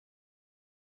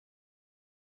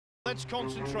let's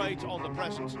concentrate on the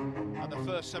present and the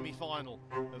first semi-final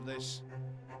of this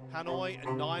Hanoi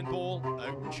 9-ball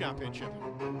Open Championship.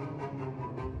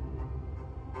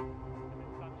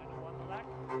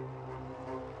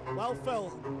 Well,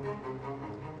 Phil,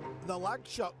 the lag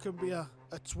shot can be a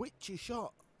twitchy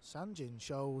shot. Sanjin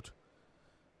showed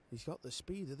he's got the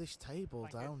speed of this table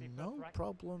down, no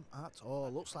problem at all.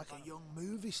 Looks like a young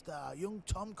movie star, young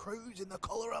Tom Cruise in The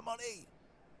Colour of Money.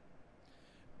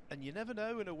 And you never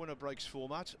know in a winner breaks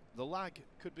format, the lag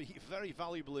could be very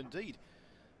valuable indeed.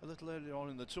 A little earlier on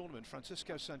in the tournament,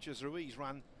 Francisco Sanchez Ruiz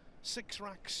ran 6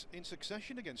 racks in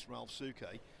succession against Ralph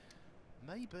Souquet.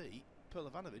 Maybe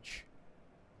Pehlivanovic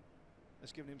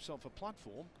has given himself a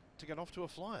platform to get off to a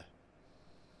flyer.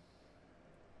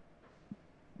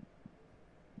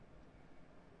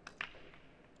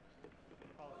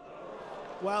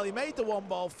 Well, he made the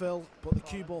 1-ball, Phil, but the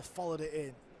cue ball followed it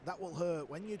in. That will hurt.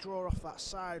 When you draw off that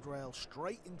side rail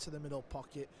straight into the middle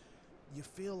pocket, you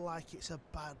feel like it's a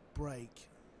bad break.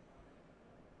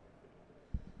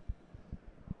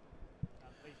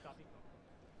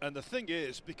 And the thing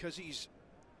is, because he's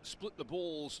split the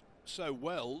balls so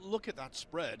well, look at that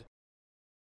spread.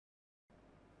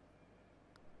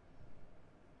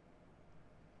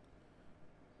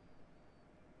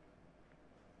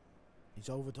 He's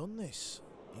overdone this.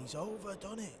 He's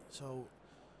overdone it. So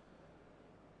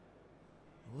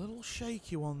a little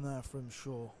shaky one there from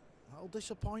Shaw. That'll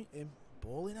disappoint him.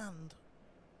 Ball in hand.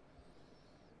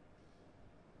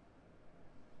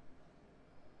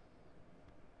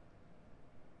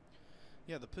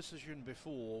 Yeah, the position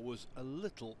before was a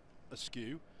little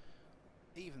askew.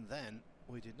 Even then,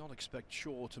 we did not expect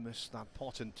Shaw to miss that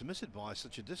pot, and to miss it by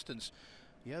such a distance.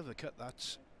 He overcut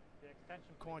that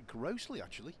quite grossly,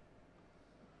 actually.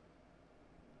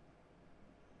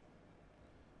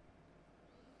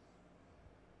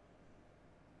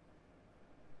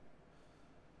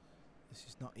 This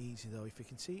is not easy though. If he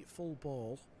can see it full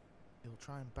ball, he'll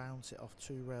try and bounce it off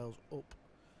 2 rails up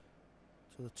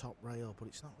to the top rail, but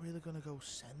it's not really going to go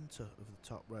centre of the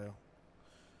top rail.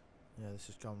 Yeah, this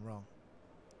has gone wrong.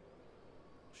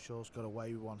 Shaw's got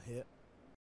away with one here.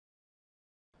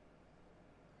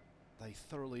 They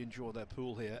thoroughly enjoy their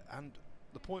pool here, and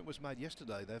the point was made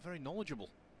yesterday, they're very knowledgeable.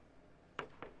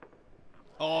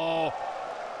 Oh,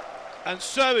 and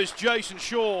so is Jayson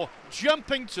Shaw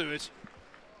jumping to it.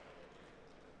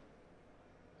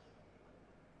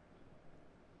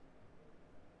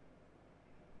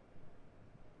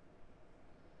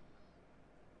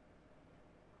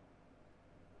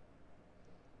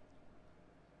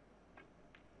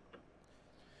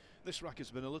 This rack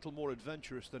has been a little more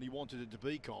adventurous than he wanted it to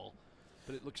be, Carl,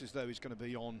 but it looks as though he's going to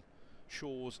be on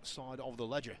Shaw's side of the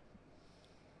ledger.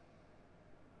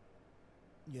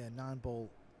 Yeah, 9-ball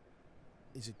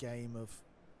is a game of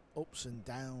ups and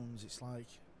downs. It's like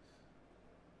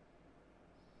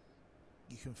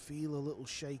you can feel a little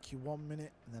shaky 1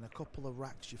 minute, and then a couple of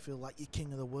racks you feel like you're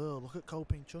king of the world. Look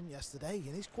at Chung yesterday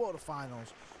in his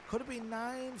quarterfinals. Could have been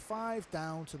 9-5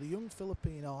 down to the young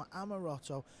Filipino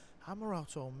Amoroto.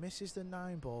 Amoroto misses the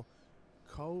 9-ball.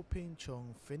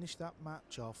 Chung finished that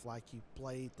match off like he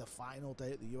played the final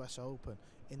day at the US Open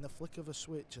in the flick of a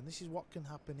switch, and this is what can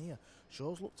happen here.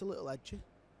 Shaw's looked a little edgy.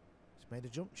 He's made a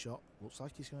jump shot. Looks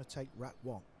like he's going to take rack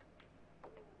 1.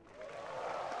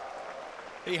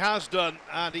 He has done,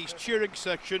 and his cheering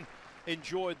section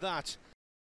enjoyed that.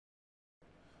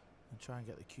 And try and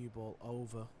get the cue ball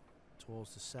over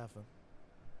towards the 7.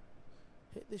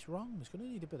 Hit this wrong. He's going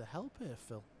to need a bit of help here,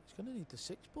 Phil. He's going to need the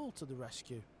 6-ball to the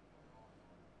rescue.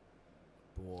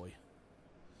 Boy.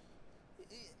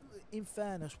 In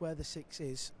fairness, where the 6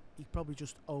 is, he probably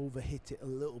just overhit it a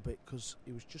little bit because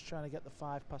he was just trying to get the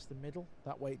 5 past the middle.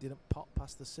 That way it didn't pop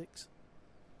past the 6.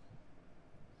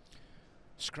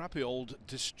 Scrappy old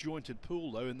disjointed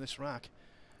pool though in this rack.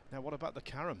 Now what about the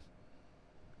carom?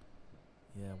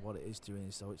 Yeah, what it is doing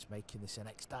is though it's making this an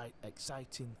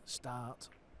exciting start.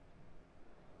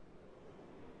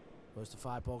 Where's the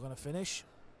 5-ball going to finish?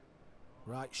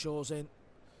 Right, Shaw's in.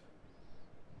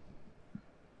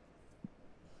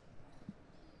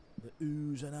 The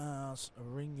oohs and ahs are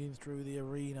ringing through the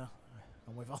arena,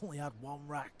 and we've only had 1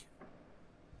 rack.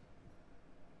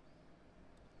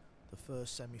 The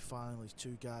first semi-final is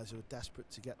 2 guys who are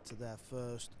desperate to get to their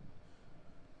first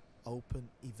Open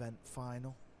event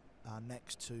final. Our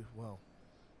next 2, well,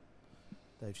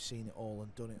 they've seen it all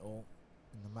and done it all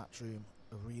in the Matchroom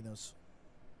arenas.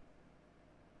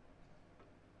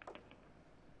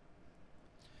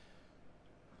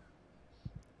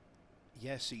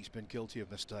 Yes, he's been guilty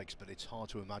of mistakes, but it's hard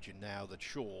to imagine now that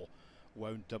Shaw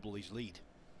won't double his lead.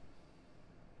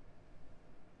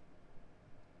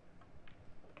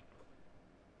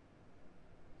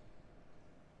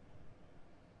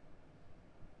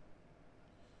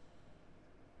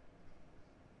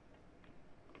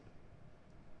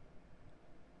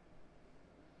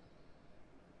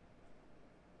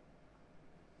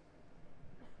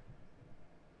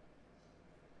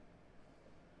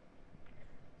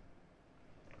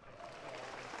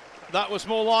 That was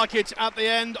more like it at the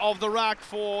end of the rack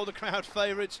for the crowd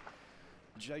favourites.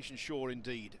 Jayson Shaw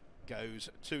indeed goes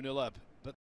 2-0 up.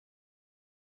 But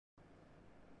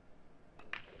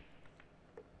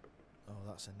oh,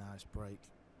 that's a nice break.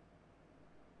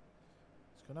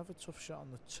 He's going to have a tough shot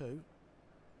on the 2.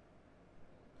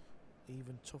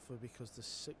 Even tougher because the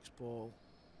 6 ball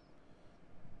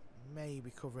may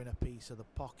be covering a piece of the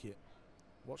pocket.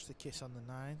 Watch the kiss on the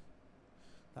 9.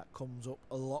 That comes up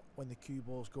a lot when the cue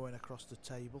ball's going across the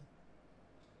table.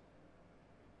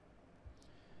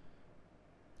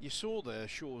 You saw there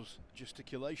Shaw's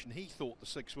gesticulation. He thought the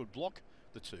 6 would block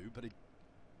the 2, but it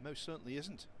most certainly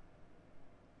isn't.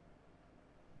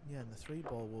 Yeah, and the 3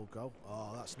 ball will go.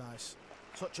 Oh, that's nice.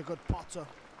 Such a good potter.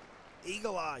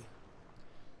 Eagle eye.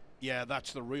 Yeah,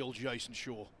 that's the real Jayson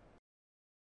Shaw.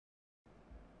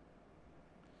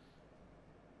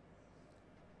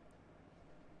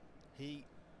 He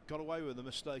got away with a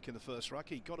mistake in the first rack.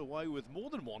 He got away with more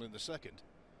than one in the second.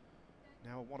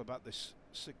 Now, what about this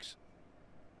 6-7?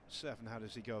 How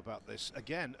does he go about this?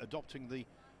 Again, adopting the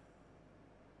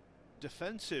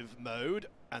defensive mode,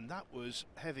 and that was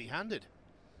heavy-handed.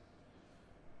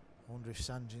 I wonder if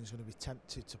Sanjin's going to be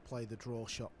tempted to play the draw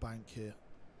shot bank here.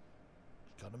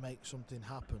 Got to make something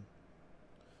happen.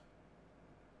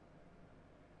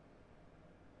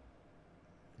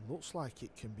 Looks like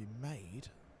it can be made.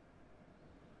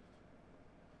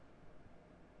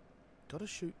 Got to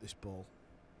shoot this ball.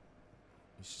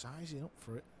 He's sizing up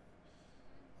for it.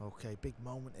 Okay, big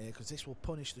moment here because this will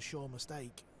punish the Shaw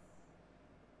mistake.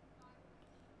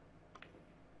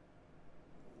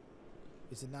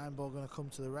 Is the 9 ball going to come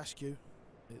to the rescue?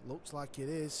 It looks like it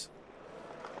is.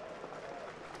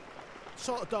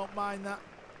 Sort of don't mind that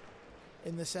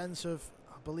in the sense of,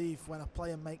 I believe when a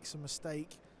player makes a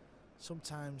mistake,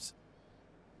 sometimes,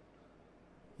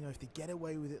 you know, if they get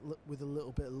away with it with a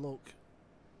little bit of luck.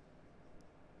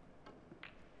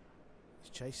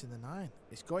 He's chasing the 9.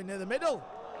 It's going near the middle.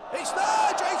 It's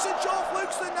there! Jayson Shaw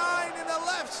flukes the 9 in the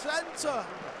left centre.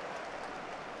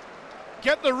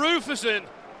 Get the roofers in.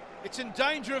 It's in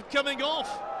danger of coming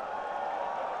off.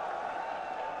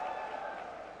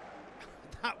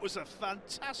 That was a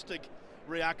fantastic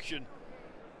reaction.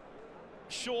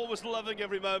 Shaw was loving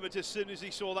every moment as soon as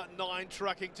he saw that 9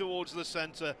 tracking towards the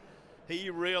centre. He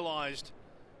realised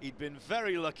he'd been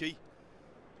very lucky,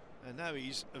 and now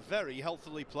he's very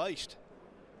healthily placed.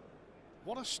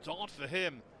 What a start for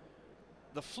him.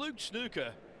 The fluke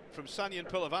snooker from Sanjin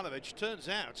Pehlivanovic turns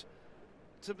out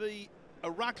to be a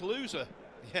rack loser.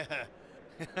 Yeah.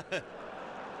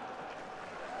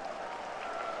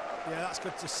 Yeah, that's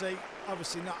good to see.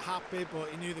 Obviously not happy, but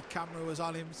he knew the camera was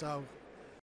on him, so.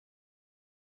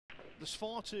 There's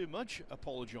far too much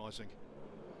apologising.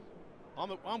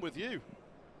 I'm with you.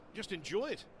 Just enjoy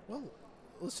it. Well,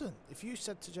 listen, if you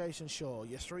said to Jayson Shaw,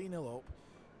 you're 3-0 up,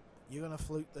 you're going to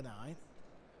fluke the 9. Do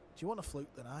you want to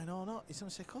fluke the 9 or not? He's going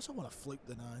to say, of course I want to fluke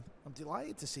the 9. I'm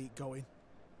delighted to see it going.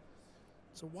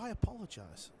 So why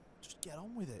apologise? Just get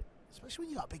on with it. Especially when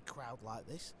you've got a big crowd like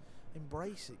this.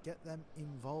 Embrace it. Get them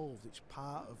involved. It's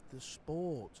part of the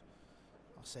sport.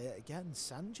 I'll say it again.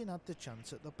 Sanjin had the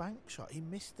chance at the bank shot. He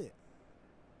missed it.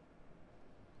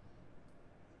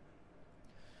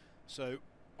 So,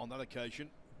 on that occasion,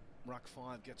 rack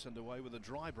 5 gets underway with a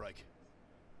dry break.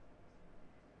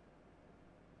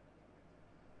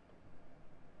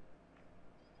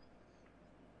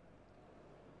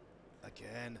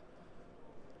 Again,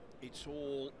 it's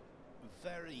all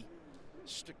very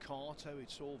staccato,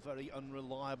 it's all very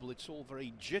unreliable, it's all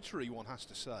very jittery, one has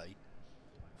to say,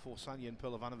 for Sanjin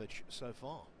Pehlivanovic so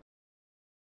far.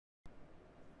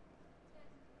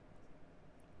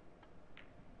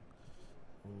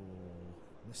 Oh,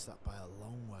 missed that by a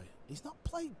long way. He's not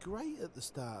played great at the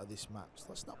start of this match.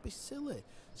 Let's not be silly.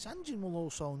 Sanjin will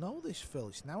also know this, Phil.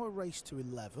 It's now a race to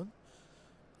 11.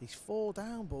 He's 4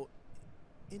 down, but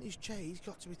in his chase, he's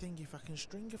got to be thinking, if I can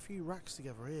string a few racks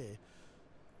together here.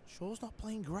 Shaw's not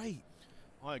playing great.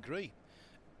 I agree.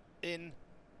 In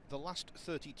the last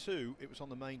 32, it was on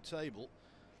the main table.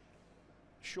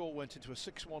 Shaw went into a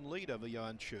 6-1 lead over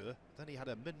Johan Chur. Then he had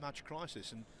a mid-match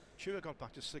crisis, and Chur got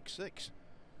back to 6-6.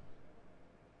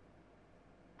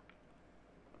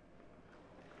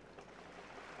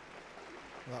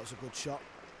 Well, that was a good shot.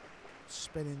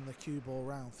 Spinning the cue ball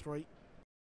round 3.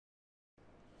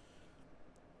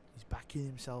 He's backing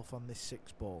himself on this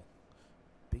 6 ball.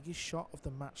 Biggest shot of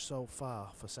the match so far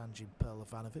for Sanjin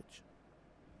Pehlivanovic.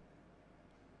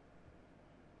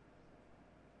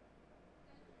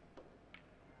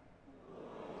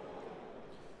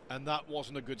 And that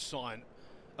wasn't a good sign.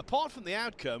 Apart from the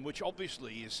outcome, which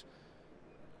obviously is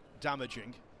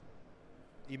damaging,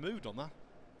 he moved on that.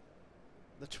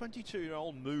 The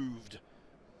 22-year-old moved.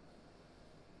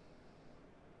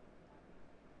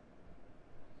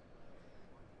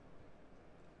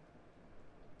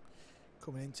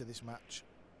 Coming into this match,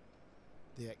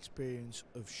 the experience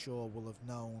of Shaw will have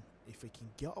known if he can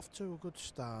get off to a good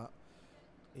start,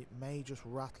 it may just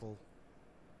rattle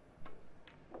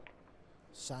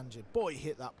Sanjin. Boy, he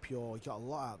hit that pure. He got a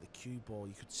lot out of the cue ball.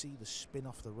 You could see the spin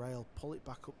off the rail, pull it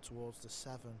back up towards the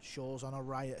 7. Shaw's on a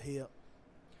riot here.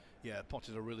 Yeah,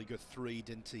 potted a really good 3,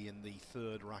 didn't he, in the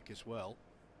 3rd rack as well.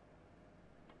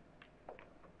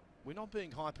 We're not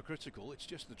being hypercritical, it's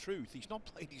just the truth. He's not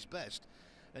played his best,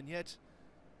 and yet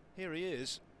here he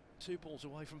is, 2 balls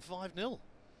away from 5-0.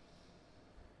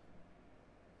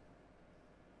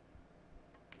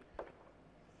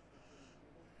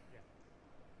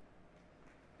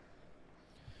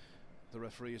 The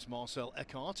referee is Marcel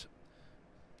Eckhart,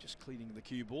 just cleaning the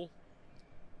cue ball.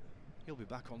 He'll be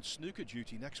back on snooker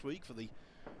duty next week for the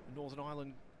Northern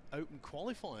Ireland Open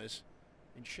qualifiers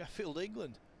in Sheffield,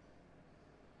 England.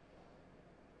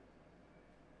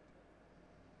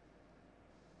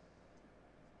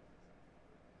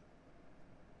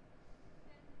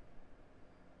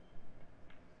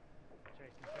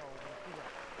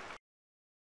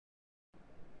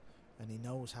 And he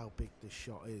knows how big this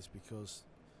shot is, because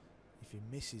if he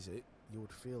misses it, you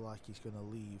would feel like he's going to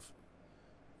leave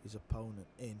his opponent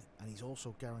in, and he's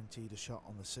also guaranteed a shot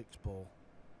on the 6 ball.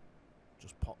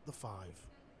 Just pop the 5.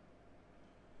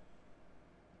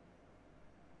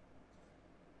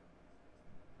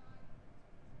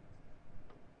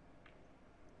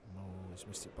 No, he's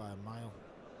missed it by a mile.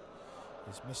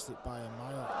 He's missed it by a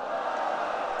mile.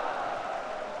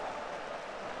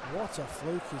 What a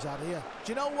fluke he's had here.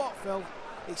 Do you know what, Phil?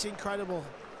 It's incredible.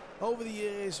 Over the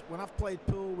years, when I've played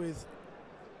pool with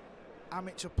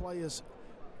amateur players,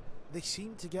 they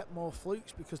seem to get more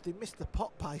flukes because they missed the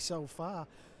pot by so far.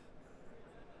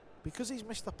 Because he's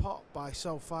missed the pot by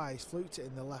so far, he's fluked it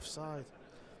in the left side.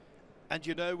 And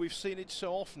you know, we've seen it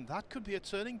so often. That could be a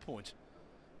turning point.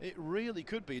 It really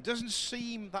could be. It doesn't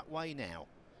seem that way now,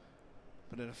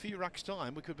 but in a few racks'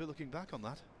 time, we could be looking back on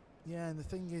that. Yeah, and the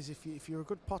thing is, if you're a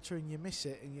good potter and you miss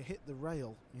it and you hit the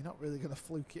rail, you're not really going to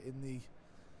fluke it in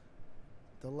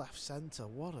the left centre.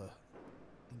 What a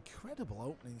incredible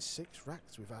opening 6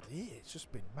 racks we've had here. It's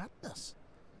just been madness.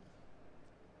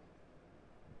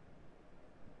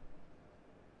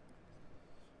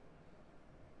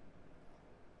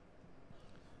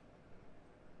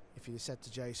 If you'd have said to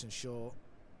Jayson Shaw,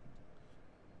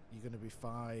 you're going to be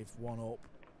 5-1 up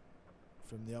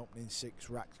from the opening 6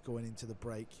 racks going into the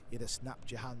break, he'd have snapped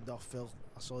your hand off, Phil.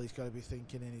 That's all he's got to be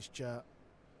thinking in his chart.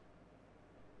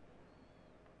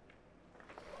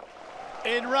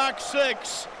 In rack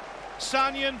 6,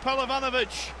 Sanjin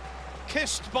Pehlivanovic,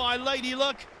 kissed by Lady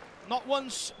Luck, not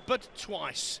once but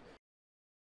twice.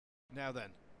 Now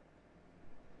then,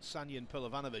 Sanjin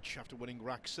Pehlivanovic, after winning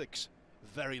rack 6,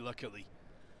 very luckily,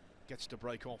 gets to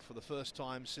break off for the first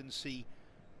time since he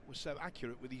was so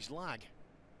accurate with his lag.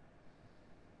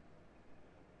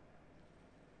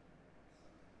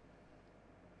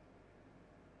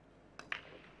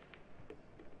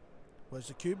 Where's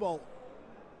the cue ball?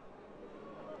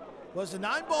 Where's the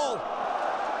 9 ball?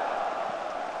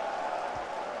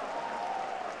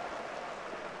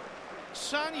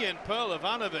 Sanjin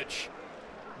Pehlivanovic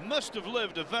must have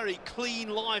lived a very clean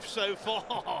life so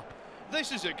far.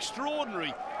 This is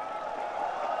extraordinary.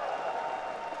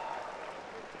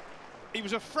 He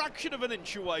was a fraction of an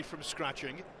inch away from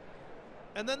scratching,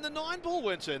 and then the 9 ball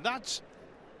went in. That's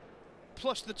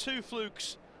plus the 2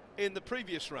 flukes in the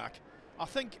previous rack. I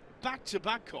think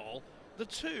back-to-back call, the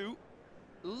 2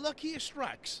 luckiest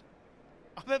racks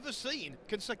I've ever seen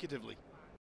consecutively.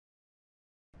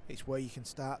 It's where you can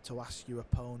start to ask your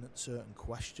opponent certain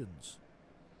questions.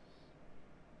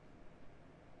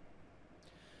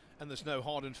 And there's no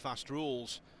hard and fast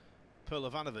rules.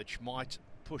 Pehlivanovic might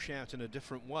push out in a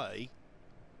different way,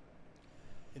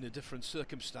 in a different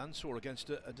circumstance, or against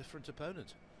a different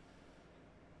opponent.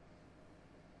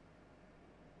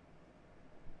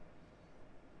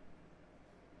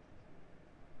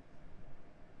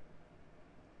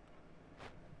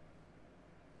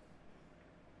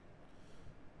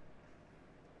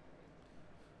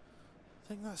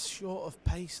 I think that's short of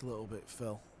pace a little bit,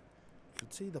 Phil. You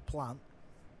can see the plan.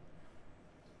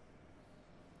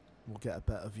 We'll get a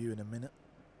better view in a minute.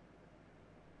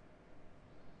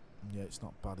 Yeah, it's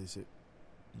not bad, is it?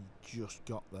 He just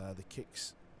got there. The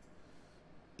kick's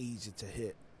easy to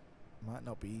hit. Might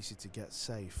not be easy to get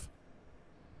safe.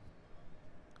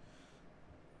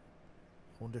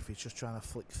 I wonder if he's just trying to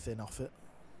flick thin off it.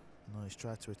 No, he's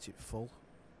tried to hit it full.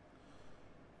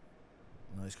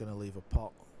 No, he's going to leave a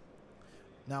pot.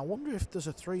 Now, I wonder if there's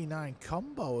a 3-9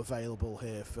 combo available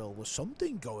here, Phil. There's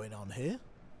something going on here.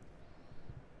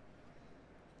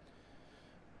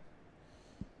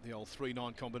 The old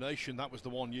 3-9 combination, that was the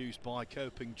one used by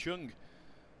Chung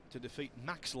to defeat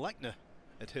Max Lechner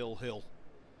at Hill Hill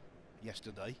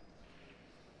yesterday.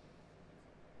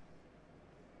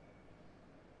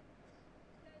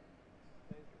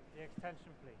 The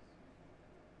extension, please.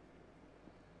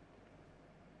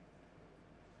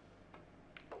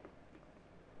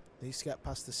 Needs to get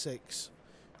past the 6.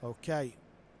 Okay,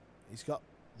 he's got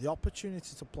the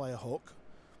opportunity to play a hook,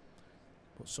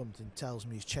 but something tells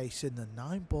me he's chasing the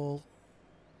 9 ball.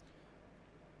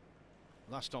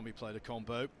 Last time he played a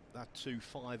combo, that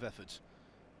 2-5 effort,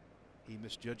 he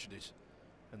misjudged it.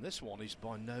 And this one is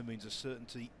by no means a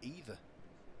certainty either.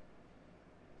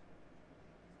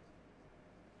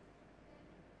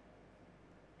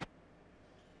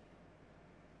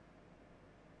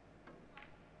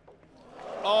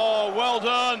 Oh, well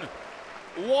done.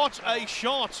 What a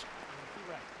shot.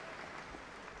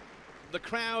 The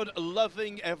crowd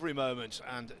loving every moment,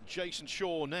 and Jayson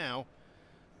Shaw now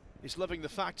is loving the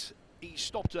fact he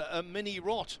stopped a mini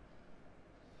rot.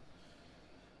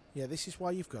 Yeah, this is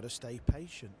why you've got to stay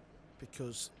patient,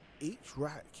 because each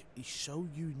rack is so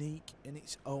unique in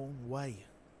its own way.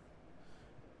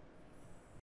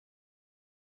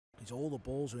 It's all the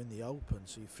balls are in the open,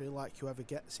 so you feel like whoever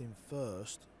gets in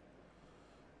first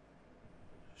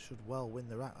should well win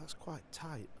the rack. That's quite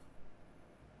tight.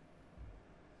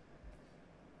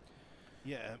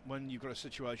 Yeah, when you've got a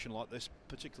situation like this,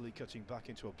 particularly cutting back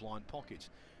into a blind pocket,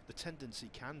 the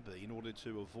tendency can be, in order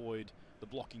to avoid the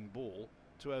blocking ball,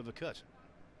 to overcut.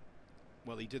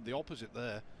 Well, he did the opposite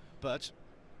there, but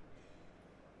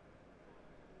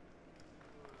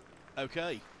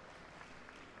okay.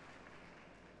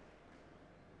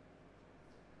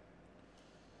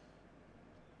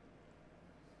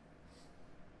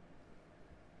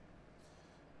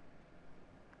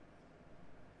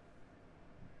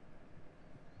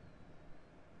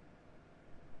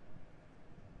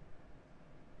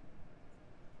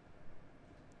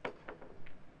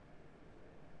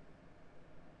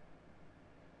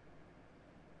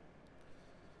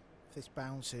 If this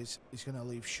bounces, he's going to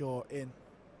leave short in.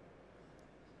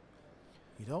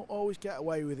 You don't always get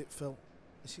away with it, Phil.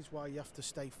 This is why you have to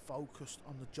stay focused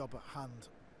on the job at hand.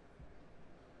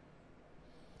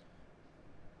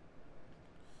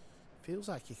 Feels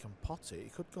like he can pot it. He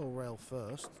could go rail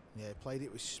first. Yeah, he played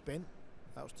it with spin.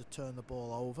 That was to turn the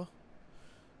ball over.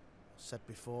 Said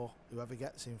before, whoever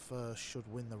gets in first should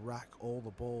win the rack. All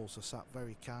the balls are sat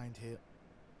very kind here.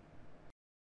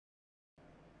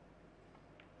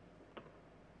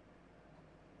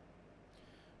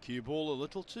 Cue ball a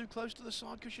little too close to the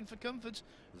side cushion for comfort.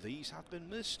 These have been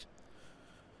missed.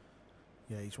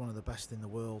 Yeah, he's one of the best in the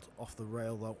world off the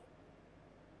rail, though.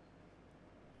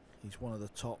 He's one of the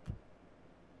top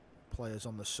players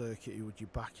on the circuit. Who would you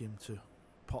back him to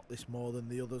pot this more than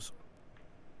the others?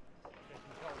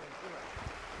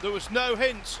 There was no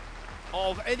hint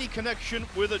of any connection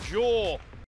with a jaw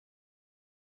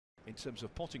in terms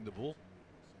of potting the ball.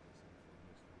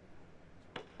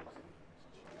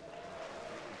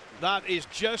 That is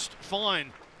just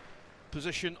fine.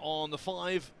 Position on the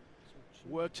 5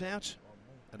 worked out,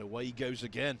 and away he goes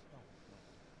again.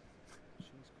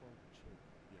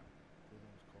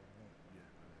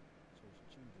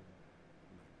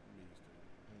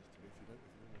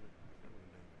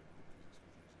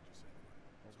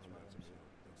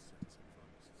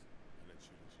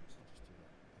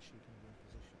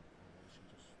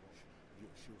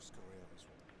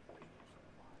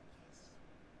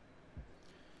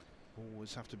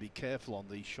 Always have to be careful on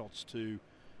these shots to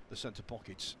the centre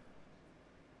pockets.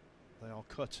 They are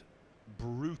cut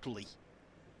brutally.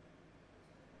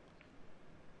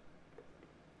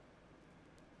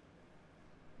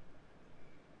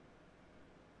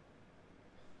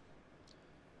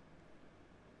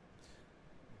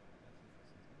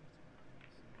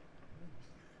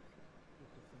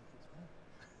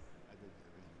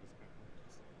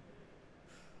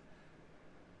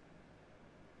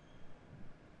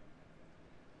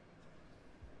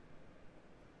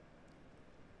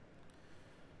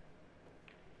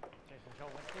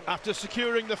 After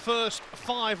securing the first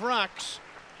 5 racks,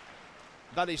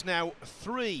 that is now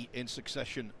 3 in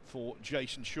succession for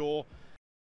Jayson Shaw.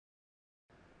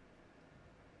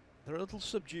 They're a little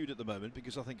subdued at the moment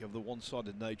because I think of the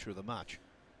one-sided nature of the match.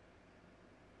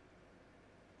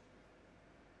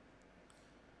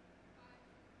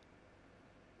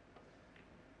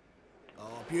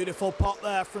 Oh, beautiful pot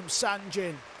there from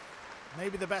Sanjin.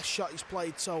 Maybe the best shot he's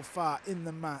played so far in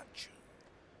the match.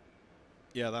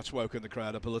 Yeah, that's woken the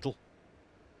crowd up a little.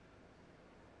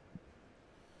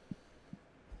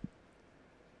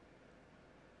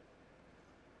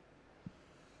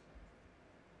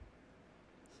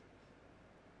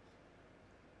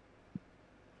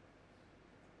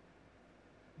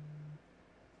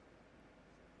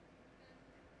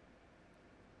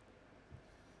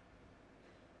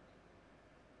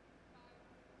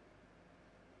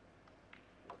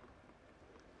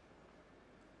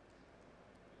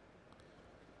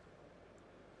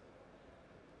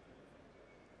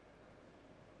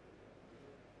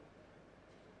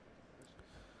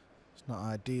 It's not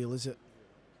ideal, is it?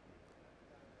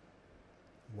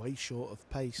 Way short of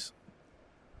pace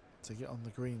to get on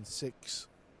the green. 6.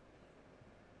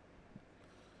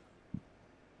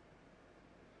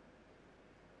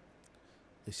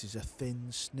 This is a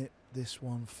thin snip, this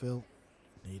one, Phil.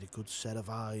 Need a good set of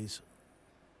eyes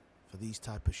for these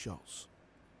type of shots.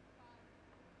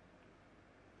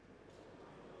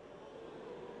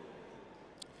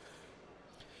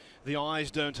 The eyes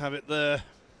don't have it there.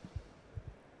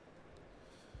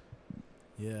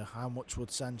 Yeah, how much would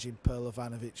Sanjin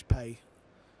Pehlivanovic pay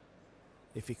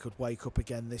if he could wake up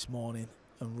again this morning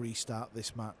and restart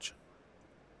this match?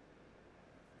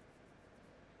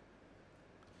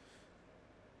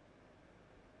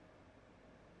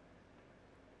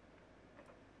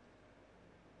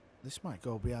 This might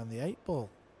go behind the 8 ball.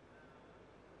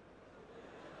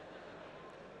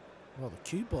 Well, the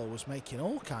cue ball was making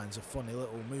all kinds of funny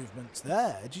little movements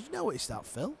there. Did you notice that,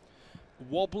 Phil?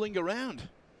 Wobbling around.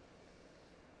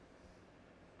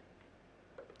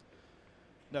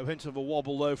 No hint of a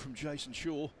wobble, though, from Jayson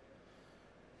Shaw.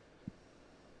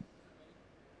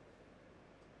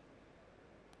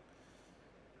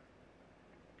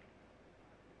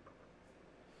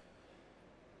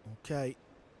 Okay,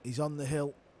 he's on the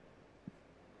hill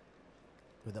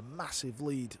with a massive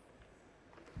lead.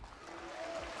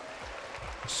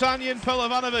 Sanjin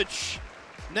Pehlivanovic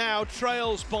now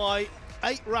trails by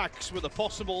 8 racks with a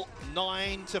possible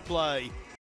 9 to play.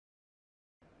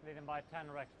 Leading by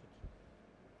 10 racks.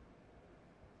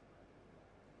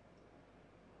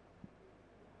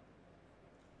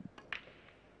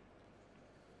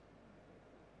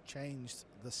 Changed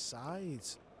the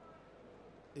sides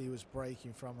he was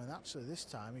breaking from, and actually this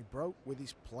time he broke with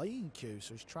his playing cue,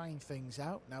 so he's trying things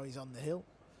out. Now he's on the hill.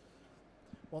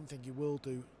 One thing he will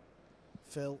do,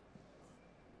 Phil,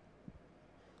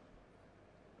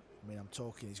 I mean, I'm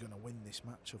talking he's going to win this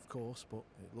match, of course, but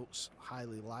it looks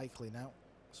highly likely now,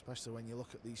 especially when you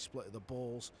look at these split of the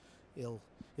balls. He'll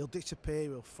disappear,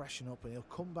 he'll freshen up, and he'll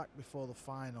come back before the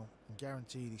final, and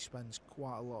guaranteed he spends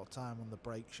quite a lot of time on the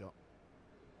break shot.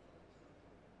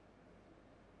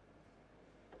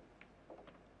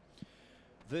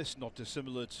 This not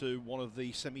dissimilar to one of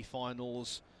the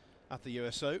semi-finals at the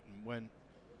US Open when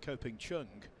Chung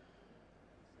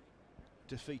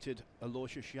defeated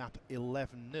Aloysius Yap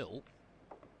 11-0.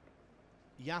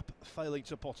 Yap failing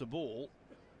to pot a ball,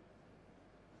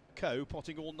 Ko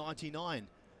potting all 99.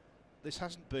 This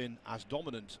hasn't been as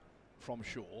dominant from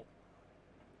Shaw,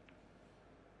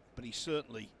 but he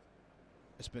certainly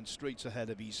has been streets ahead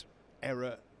of his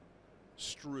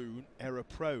error-strewn,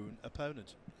 error-prone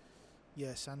opponent.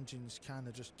 Yeah, Sanjin's kind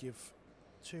of just give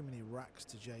too many racks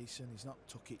to Jayson. He's not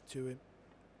took it to him.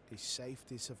 His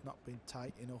safeties have not been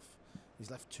tight enough. He's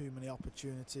left too many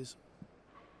opportunities.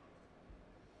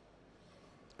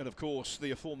 And of course,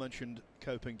 the aforementioned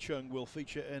Chung will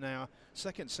feature in our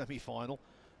second semi-final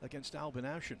against Albin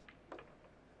Ouschan.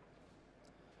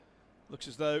 Looks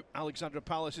as though Alexandra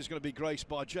Palace is going to be graced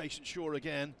by Jayson Shaw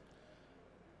again.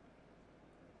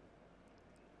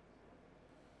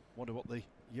 Wonder what the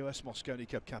US Mosconi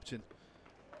Cup captain,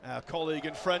 our colleague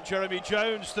and friend Jeremy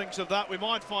Jones, thinks of that. We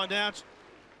might find out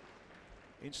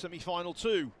in semi-final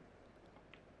 2.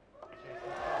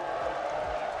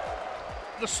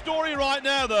 The story right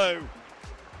now, though,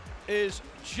 is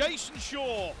Jayson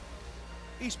Shaw.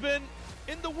 He's been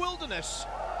in the wilderness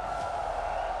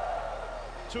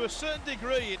to a certain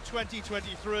degree in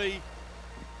 2023.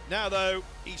 Now, though,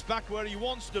 he's back where he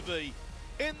wants to be,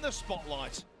 in the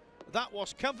spotlight. That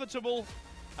was comfortable,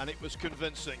 and it was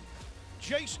convincing.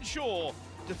 Jayson Shaw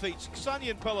defeats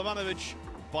Sanjin Pehlivanovic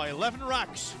by 11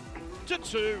 racks to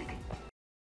 2.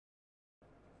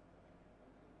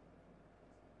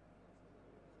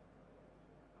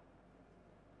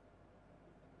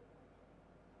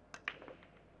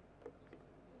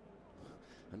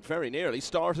 And very nearly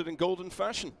started in golden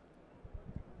fashion.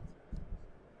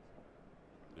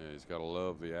 Yeah, he's got to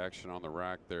love the action on the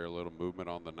rack there, a little movement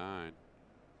on the 9.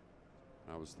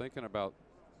 I was thinking about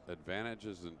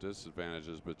advantages and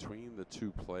disadvantages between the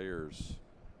two players.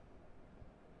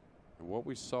 And what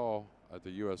we saw at the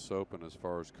U.S. Open as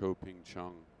far as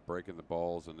Chung breaking the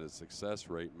balls and his success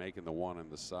rate, making the one in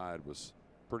the side, was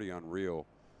pretty unreal.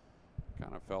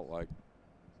 Kind of felt like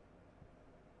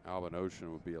Albin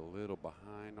Ouschan would be a little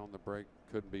behind on the break.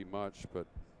 Couldn't be much, but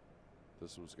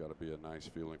this one's got to be a nice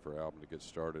feeling for Albin to get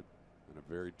started in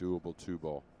a very doable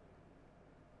 2-ball.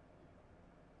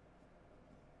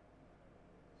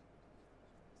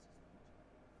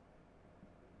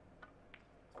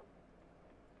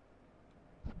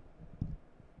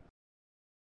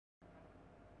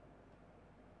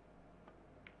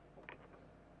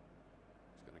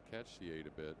 Catch the 8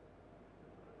 a bit.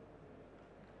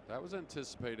 That was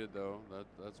anticipated, though.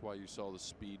 That's why you saw the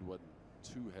speed wasn't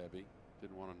too heavy.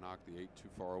 Didn't want to knock the 8 too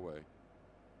far away.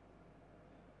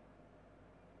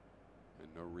 And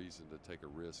no reason to take a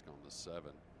risk on the 7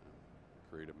 and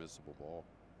create a missable ball.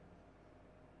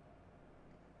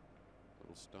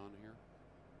 Little stun here.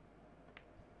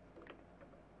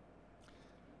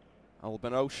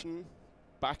 Albin Ouschan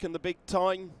back in the big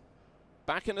time,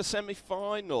 back in the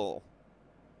semi-final.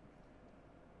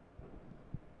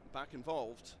 Back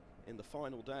involved in the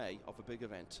final day of a big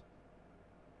event.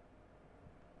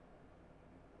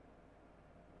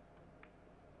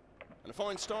 And a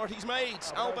fine start he's made.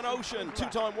 Albin Ouschan,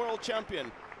 2-time world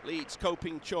champion, leads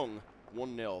Chung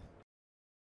 1-0.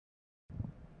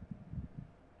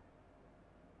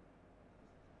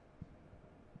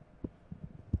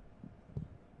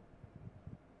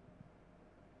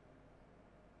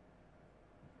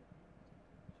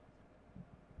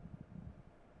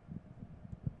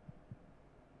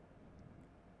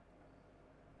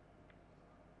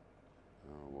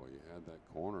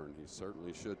 That corner, and he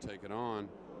certainly should take it on.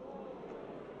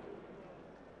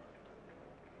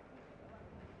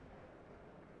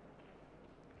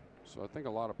 So I think a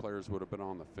lot of players would have been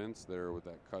on the fence there with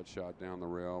that cut shot down the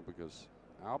rail, because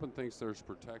Albin thinks there's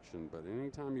protection, but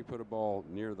anytime you put a ball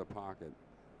near the pocket,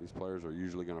 these players are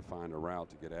usually going to find a route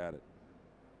to get at it.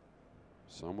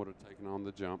 Some would have taken on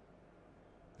the jump,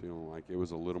 feeling like it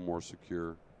was a little more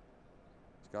secure.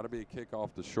 It's got to be a kick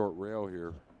off the short rail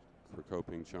here for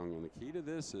Chung, and the key to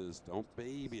this is don't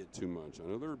baby it too much. I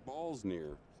know there are balls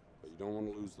near, but you don't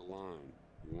want to lose the line.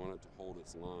 You want it to hold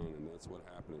its line, and that's what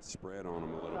happened. It spread on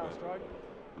him a little bit. Strike.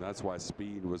 And that's why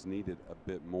speed was needed a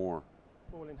bit more.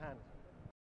 Ball in hand.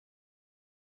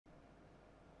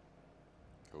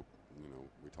 You know,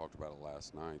 we talked about it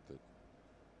last night that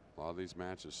a lot of these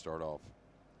matches start off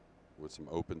with some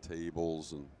open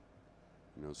tables and,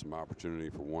 you know, some opportunity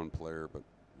for one player, but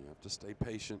you have to stay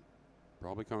patient.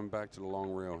 Probably coming back to the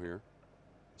long rail here.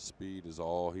 Speed is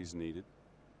all he's needed.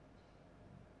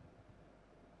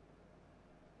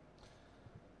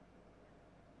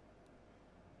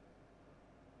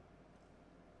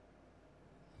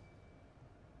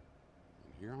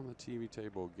 And here on the TV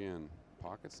table again,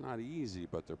 pocket's not easy,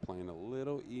 but they're playing a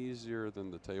little easier than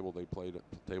the tables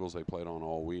they played on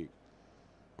all week.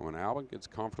 And when Albin gets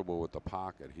comfortable with the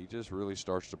pocket, he just really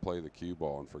starts to play the cue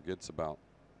ball and forgets about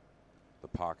the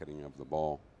pocketing of the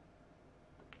ball.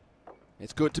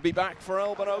 It's good to be back for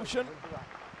Albin Ouschan.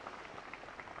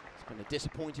 It's been a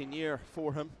disappointing year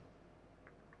for him,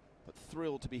 but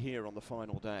thrilled to be here on the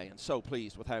final day and so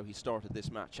pleased with how he started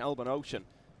this match. Albin Ouschan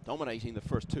dominating the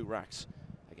first 2 racks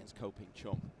against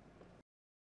Chung.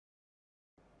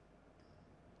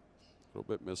 A little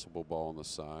bit missable ball on the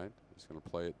side. He's going to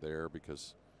play it there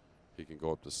because he can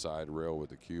go up the side rail with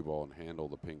the cue ball and handle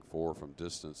the pink 4 from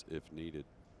distance if needed.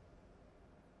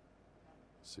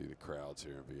 See the crowds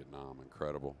here in Vietnam,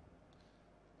 incredible.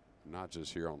 Not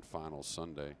just here on Final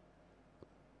Sunday,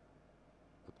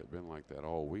 but they've been like that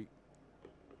all week.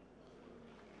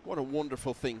 What a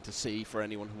wonderful thing to see for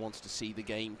anyone who wants to see the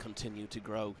game continue to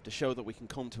grow, to show that we can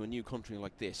come to a new country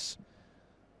like this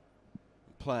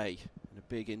and play in a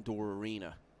big indoor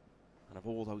arena and have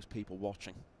all those people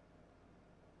watching.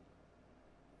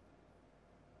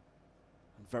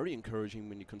 And very encouraging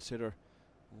when you consider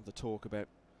all the talk about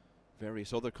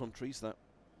various other countries that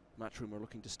Matchroom are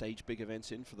looking to stage big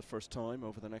events in for the first time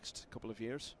over the next couple of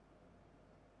years.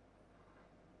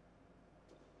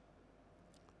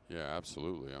 Yeah,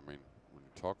 absolutely. I mean, when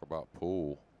you talk about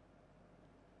pool,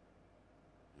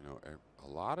 you know, a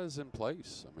lot is in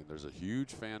place. I mean, there's a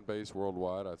huge fan base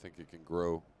worldwide. I think it can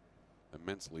grow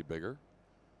immensely bigger.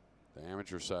 The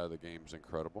amateur side of the game is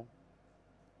incredible.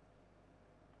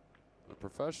 The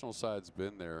professional side's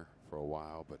been there for a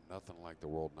while, but nothing like the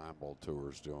World 9-Ball Tour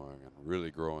is doing and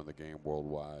really growing the game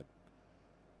worldwide.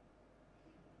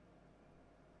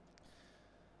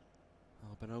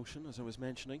 Albin Ouschan, as I was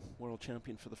mentioning, world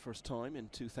champion for the first time in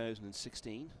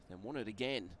 2016, then won it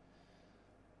again,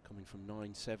 coming from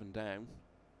 9-7 down.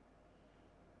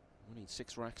 Winning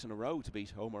 6 racks in a row to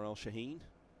beat Omar Al Shaheen,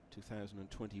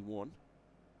 2021.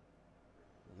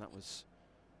 And that was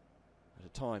at a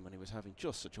time when he was having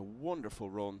just such a wonderful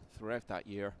run throughout that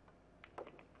year.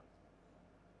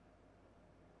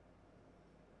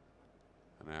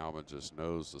 And Albin just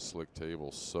knows the slick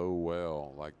table so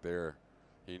well. Like there,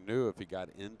 he knew if he got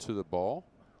into the ball,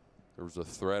 there was a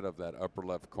threat of that upper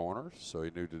left corner, so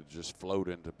he knew to just float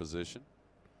into position,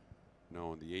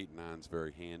 knowing the 8-9 is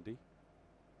very handy.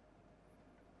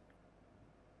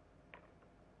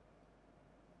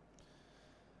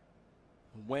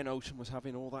 When Ouschan was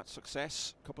having all that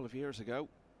success a couple of years ago,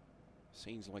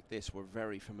 scenes like this were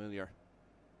very familiar.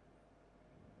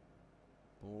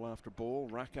 Ball after ball,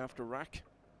 rack after rack.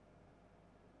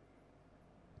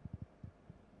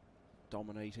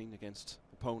 Dominating against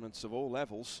opponents of all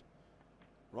levels.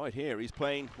 Right here, he's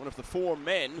playing one of the 4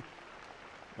 men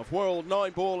of World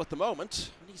 9 ball at the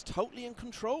moment, and he's totally in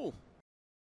control.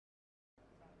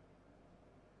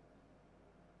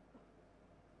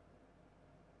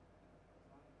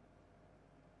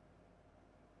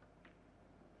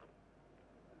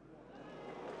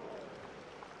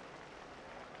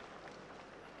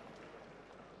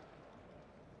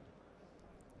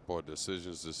 Boy,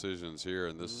 decisions here,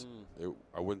 and this,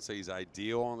 I wouldn't say he's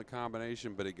ideal on the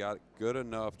combination, but he got good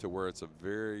enough to where it's a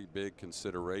very big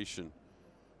consideration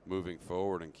moving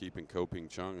forward and keeping Koping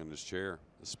Chung in his chair,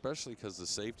 especially because the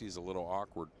safety is a little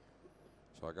awkward.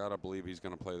 So I got to believe he's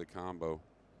going to play the combo.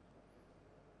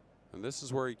 And this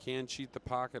is where he can cheat the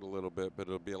pocket a little bit, but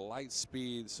it'll be a light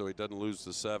speed so he doesn't lose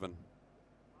the 7.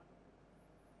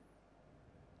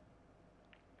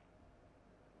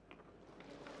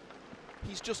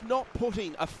 He's just not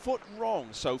putting a foot wrong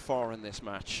so far in this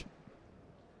match.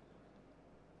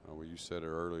 Well, you said it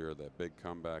earlier, that big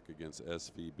comeback against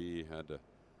SVB had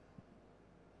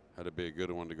to be a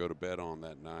good one to go to bed on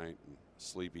that night and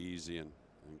sleep easy and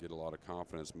get a lot of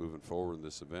confidence moving forward in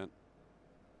this event.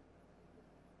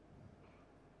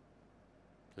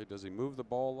 Okay, does he move the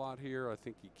ball a lot here? I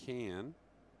think he can.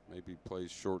 Maybe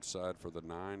plays short side for the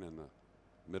 9 and the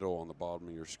middle on the bottom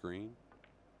of your screen.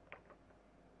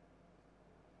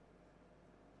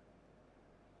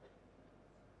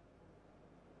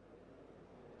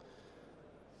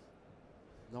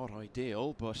 Not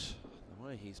ideal, but the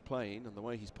way he's playing and the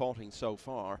way he's potting so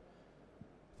far,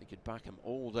 I think you'd back him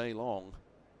all day long.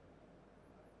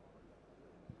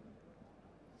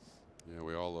 Yeah,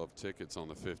 we all love tickets on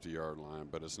the 50-yard line,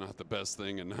 but it's not the best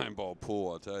thing in 9-ball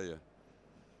pool, I'll tell you.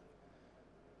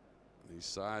 These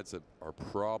sides are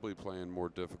probably playing more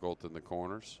difficult than the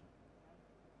corners.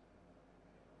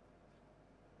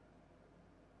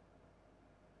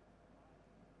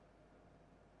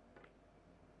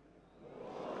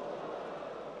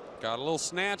 Got a little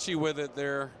snatchy with it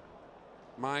there,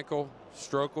 Michael.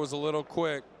 Stroke was a little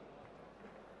quick.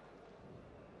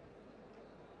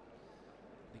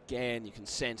 Again, you can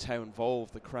sense how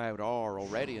involved the crowd are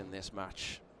already in this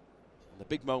match. When the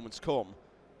big moments come,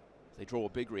 they draw a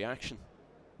big reaction.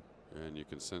 And you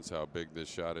can sense how big this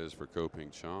shot is for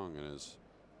Koping Chung and his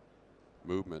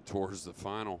movement towards the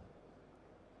final,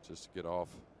 just to get off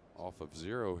of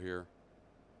 0 here.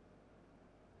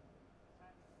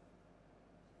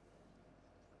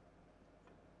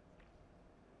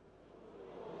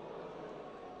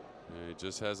 He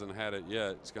just hasn't had it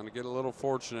yet. He's going to get a little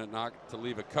fortunate not to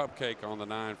leave a cupcake on the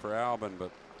 9 for Albin,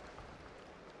 but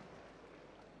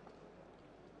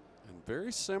and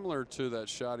very similar to that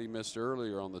shot he missed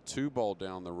earlier on the 2-ball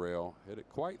down the rail. Hit it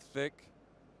quite thick.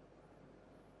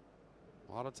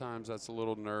 A lot of times that's a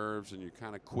little nerves and you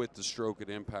kind of quit the stroke at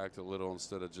impact a little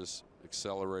instead of just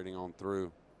accelerating on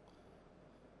through.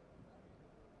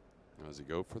 Now, does he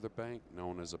go for the bank,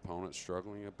 knowing his opponent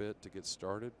struggling a bit to get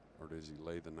started? Or does he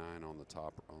lay the 9 on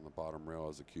the bottom rail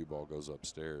as the cue ball goes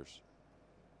upstairs?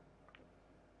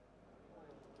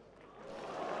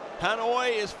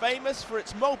 Hanoi is famous for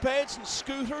its mopeds and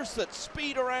scooters that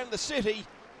speed around the city.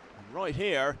 And right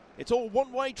here, it's all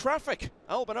one-way traffic.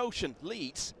 Albin Ouschan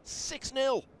leads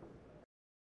 6-0.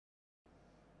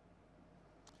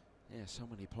 Yeah, so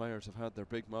many players have had their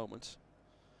big moments.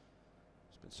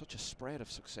 There's been such a spread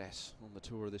of success on the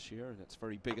tour this year in its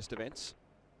very biggest events.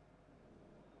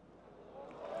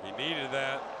 He needed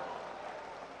that.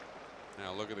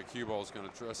 Now look at the cue ball is going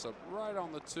to dress up right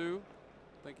on the 2.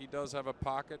 I think he does have a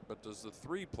pocket, but does the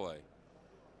 3 play?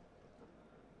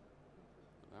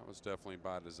 That was definitely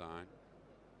by design.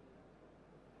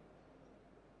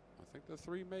 I think the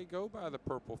 3 may go by the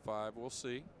purple 5. We'll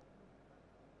see.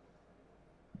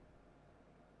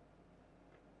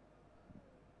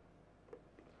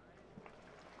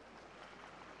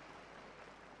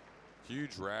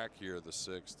 Huge rack here, the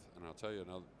 6th. And I'll tell you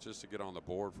another, just to get on the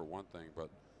board for one thing, but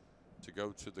to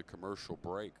go to the commercial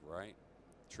break, right?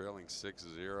 Trailing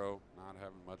 6-0, not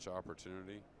having much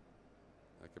opportunity.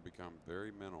 That could become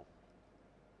very mental.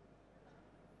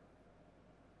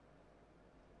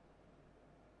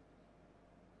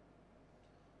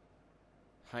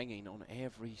 Hanging on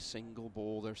every single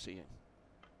ball they're seeing.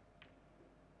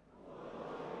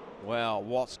 Well,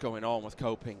 what's going on with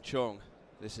Chung?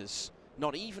 This is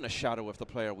not even a shadow of the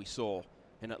player we saw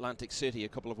in Atlantic City a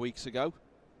couple of weeks ago.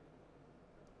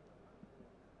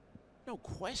 No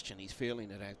question he's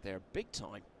feeling it out there big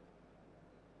time.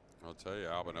 I'll tell you,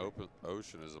 Albin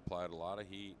Ouschan has applied a lot of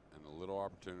heat, and the little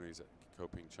opportunities that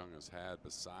Chung has had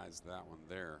besides that one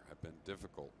there have been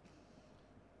difficult.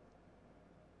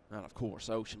 And of course,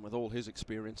 Ouschan, with all his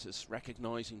experiences,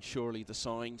 recognizing surely the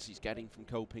signs he's getting from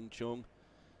Chung.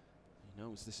 He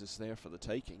knows this is there for the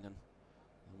taking, and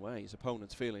the way his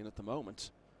opponent's feeling at the moment,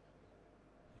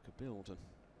 he could build an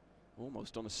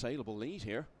almost unassailable lead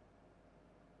here.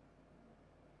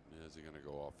 Is he going to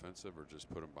go offensive or just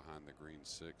put him behind the green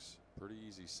 6? Pretty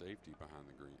easy safety behind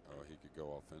the green. Oh, he could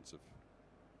go offensive.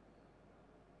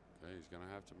 Okay, he's going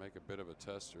to have to make a bit of a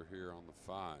tester here on the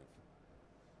 5.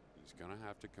 He's going to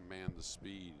have to command the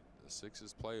speed. The 6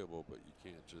 is playable, but you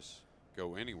can't just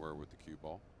go anywhere with the cue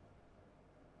ball.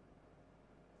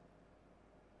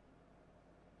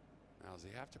 Now, does he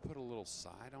have to put a little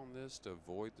side on this to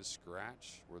avoid the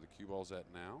scratch where the cue ball's at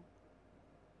now?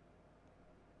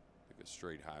 I think a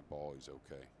straight high ball, he's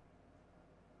okay.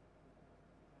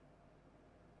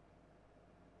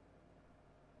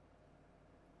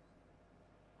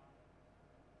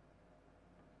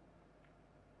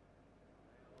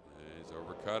 He's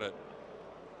overcut it.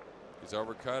 He's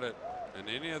overcut it. And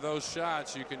any of those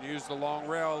shots, you can use the long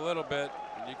rail a little bit.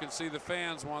 And you can see the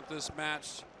fans want this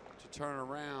match to turn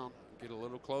around and get a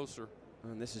little closer.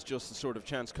 And this is just the sort of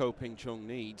chance Chung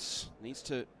needs. Needs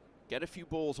to get a few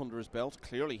balls under his belt.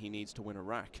 Clearly he needs to win a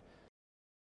rack.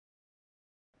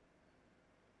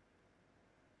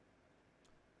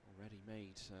 Already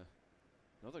made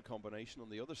another combination on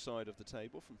the other side of the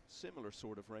table from similar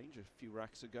sort of range a few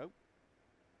racks ago.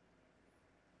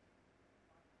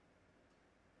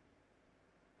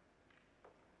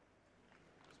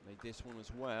 He's made this one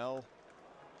as well.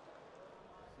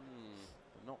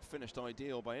 Not finished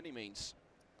ideal by any means.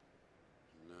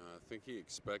 No, I think he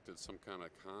expected some kind of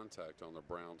contact on the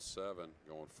brown 7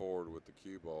 going forward with the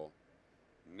cue ball.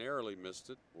 Narrowly missed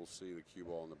it. We'll see the cue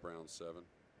ball and the brown 7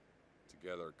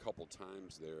 together a couple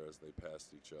times there as they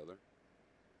passed each other.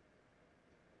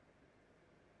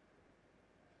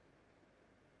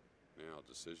 Now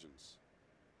decisions.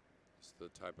 It's the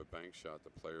type of bank shot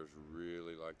the players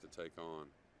really like to take on.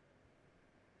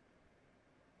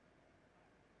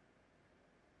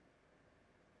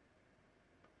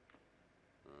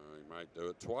 He might do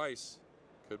it twice.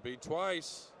 Could be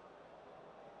twice.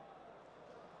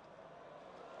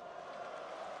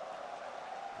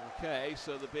 Okay,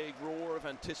 so the big roar of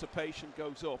anticipation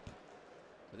goes up.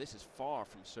 But this is far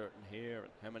from certain here.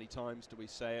 And how many times do we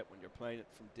say it when you're playing it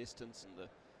from distance and the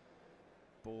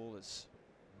ball is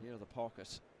near the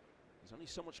pocket? There's only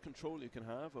so much control you can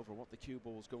have over what the cue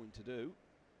ball is going to do.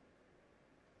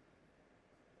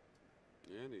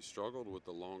 Yeah, and he struggled with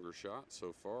the longer shot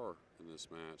so far in this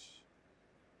match.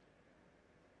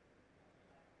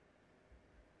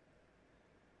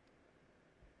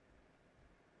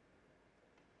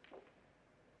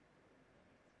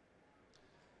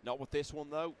 Not with this one,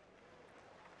 though.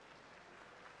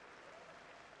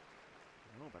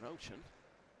 Albin Ouschan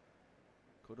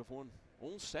could have won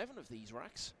all 7 of these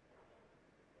racks.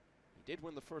 He did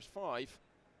win the first 5.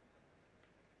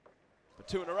 But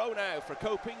 2 in a row now for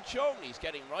Chung. He's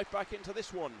getting right back into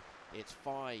this one. It's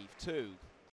 5-2.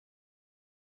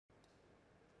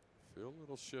 Feel a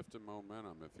little shift in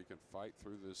momentum if he can fight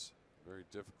through this very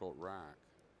difficult rack.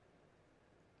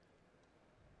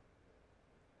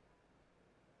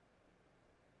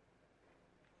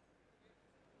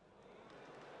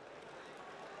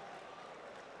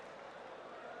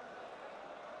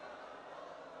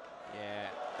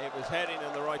 It was heading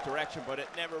in the right direction, but it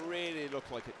never really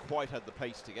looked like it quite had the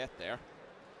pace to get there.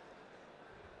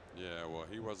 Yeah, well,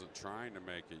 he wasn't trying to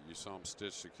make it. You saw him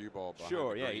stitch the cue ball behind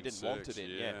Sure, the yeah, green he didn't 6. want it in,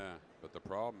 yeah. But the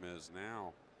problem is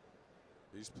now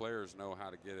these players know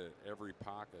how to get it every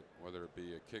pocket, whether it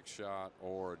be a kick shot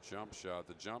or a jump shot.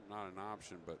 The jump not an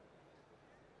option, but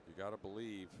you got to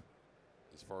believe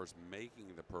as far as making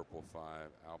the purple 5,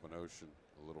 Albin Ouschan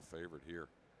a little favorite here.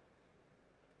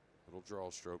 Little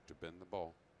draw stroke to bend the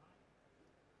ball.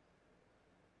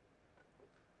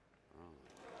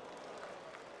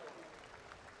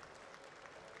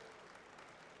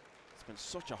 been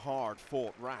such a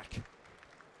hard-fought rack.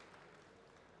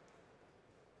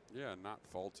 Yeah, not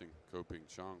faulting Koping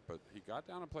Chung, but he got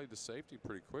down and played the safety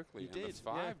pretty quickly. He and did,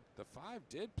 the five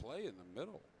did play in the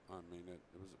middle. I mean, it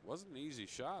wasn't an easy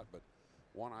shot, but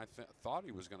one I thought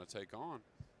he was going to take on.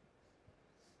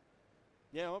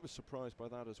 Yeah, I was surprised by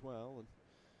that as well, and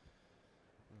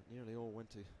nearly all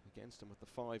went against him with the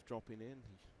 5 dropping in.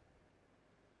 He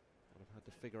would have had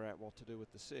to figure out what to do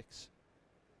with the 6.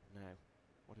 Now,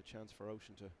 what a chance for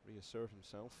Ouschan to reassert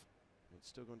himself. It's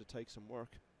still going to take some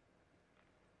work.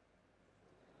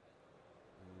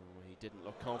 Oh, he didn't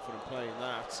look confident playing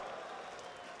that.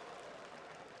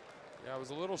 Yeah, I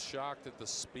was a little shocked at the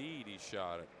speed he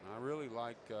shot it. I really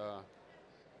like a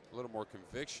little more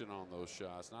conviction on those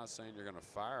shots. Not saying you're going to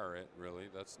fire it, really.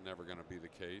 That's never going to be the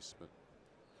case. But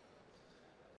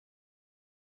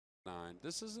 9.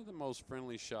 This isn't the most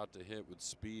friendly shot to hit with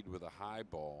speed with a high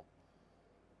ball.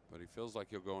 But he feels like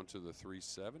he'll go into the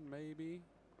 3-7 maybe.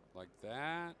 Like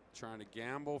that. Trying to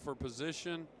gamble for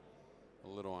position. A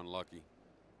little unlucky.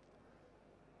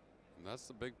 And that's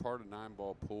the big part of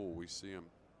 9-ball pool. We see him.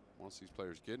 Once these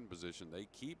players get in position, they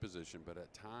keep position, but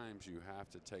at times you have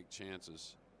to take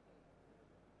chances.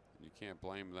 And you can't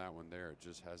blame that one there. It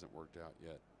just hasn't worked out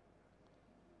yet.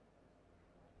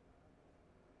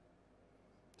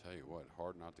 Tell you what,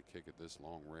 hard not to kick at this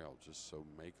long rail. Just so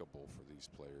makeable for these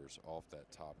players off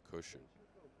that top cushion.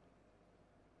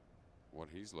 What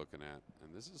he's looking at.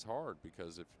 And this is hard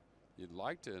because if you'd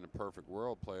like to, in a perfect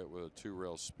world, play it with a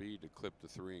 2-rail speed to clip the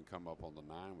 3 and come up on the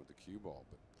 9 with the cue ball.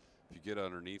 But if you get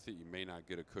underneath it, you may not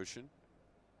get a cushion.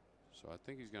 So I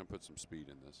think he's going to put some speed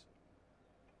in this.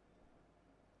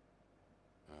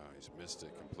 He's missed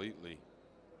it completely.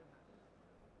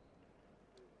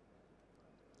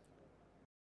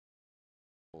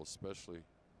 Well, especially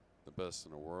the best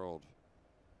in the world.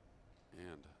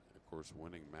 And, of course,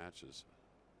 winning matches.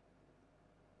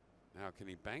 Now, can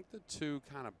he bank the 2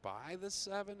 kind of by the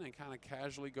 7 and kind of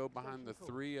casually go behind the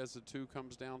 3 as the 2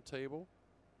 comes down table?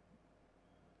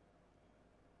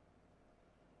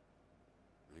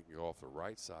 He can go off the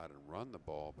right side and run the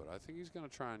ball, but I think he's going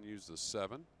to try and use the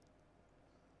 7.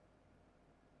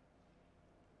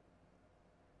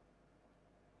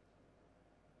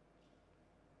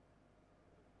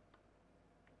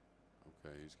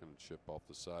 Okay, he's going to chip off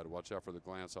the side. Watch out for the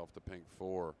glance off the pink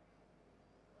 4.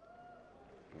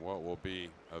 What will be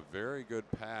a very good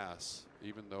pass,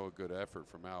 even though a good effort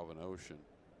from Albin Ouschan.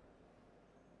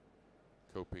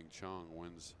 Koping Chung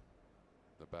wins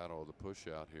the battle of the push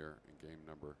out here in game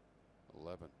number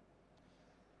 11.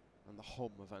 And the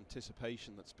hum of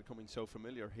anticipation that's becoming so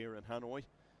familiar here in Hanoi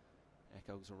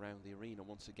echoes around the arena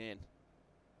once again.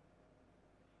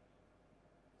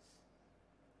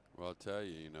 Well, I'll tell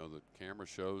you, the camera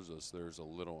shows us there's a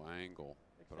little angle,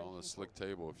 but on the slick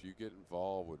table, if you get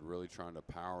involved with really trying to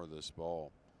power this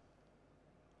ball,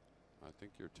 I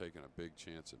think you're taking a big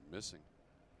chance at missing.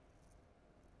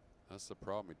 That's the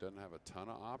problem. He doesn't have a ton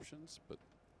of options, but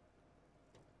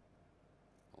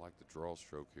I like the draw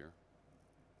stroke here.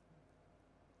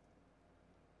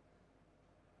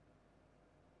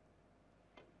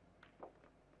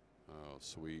 Oh,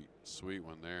 sweet, sweet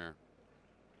one there.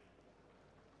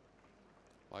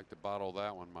 Like to bottle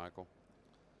that one, Michael.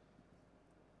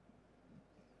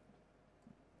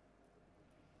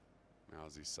 Now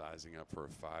is he sizing up for a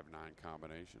 5-9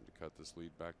 combination to cut this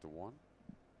lead back to 1?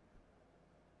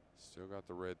 Still got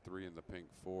the red 3 and the pink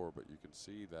 4, but you can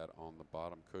see that on the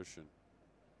bottom cushion.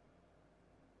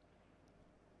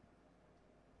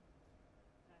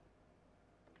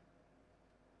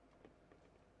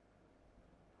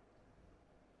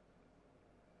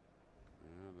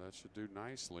 Yeah, that should do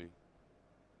nicely.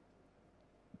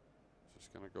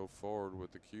 Just going to go forward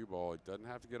with the cue ball. It doesn't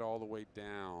have to get all the way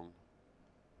down,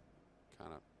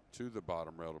 kind of to the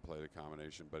bottom rail to play the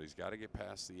combination, but he's got to get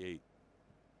past the 8.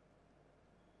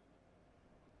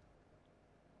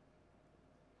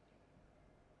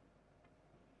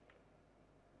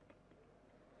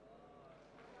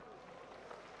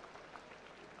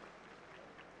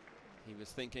 He was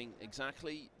thinking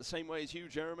exactly the same way as you,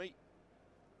 Jeremy.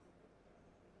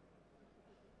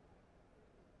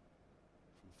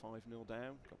 From 5-0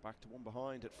 down, got back to 1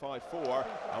 behind at 5-4,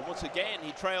 and once again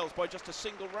he trails by just a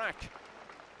single rack.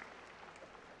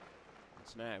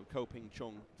 It's now Koping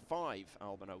Chung 5,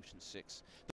 Albin Ouschan 6.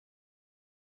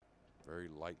 Very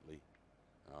lightly.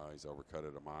 He's overcut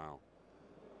it a mile.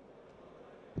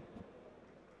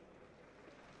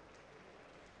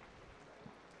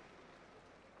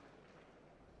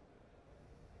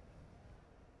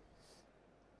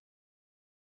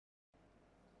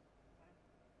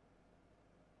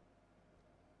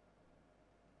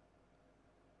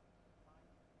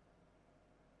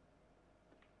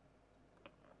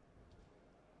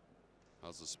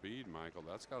 How's the speed, Michael?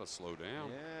 That's got to slow down.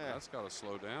 Yeah. That's got to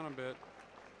slow down a bit.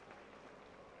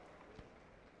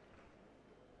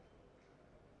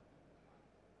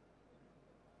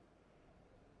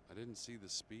 I didn't see the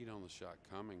speed on the shot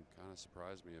coming. Kind of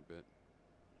surprised me a bit.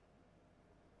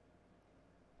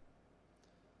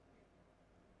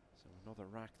 So another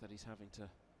rack that he's having to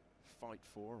fight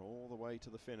for all the way to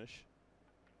the finish.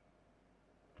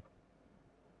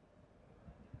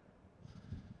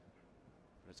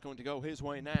 But it's going to go his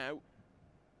way now.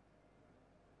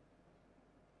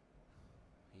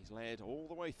 He's led all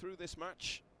the way through this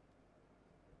match.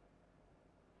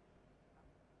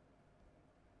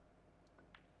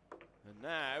 And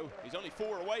now he's only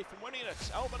 4 away from winning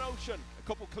it. Albin Ouschan, a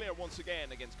couple clear once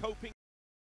again against Coping.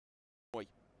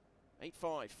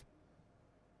 8-5.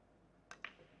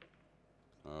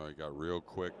 Oh, he got real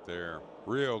quick there.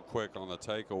 Real quick on the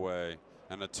takeaway.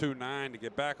 And a 2-9 to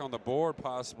get back on the board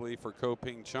possibly for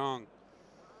Koping Chung.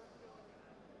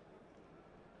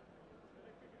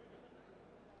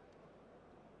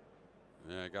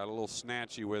 Yeah, got a little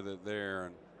snatchy with it there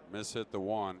and mishit the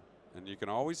one. And you can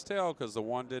always tell because the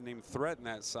one didn't even threaten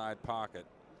that side pocket.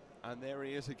 And there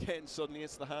he is again. Suddenly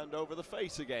it's the hand over the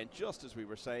face again, just as we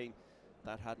were saying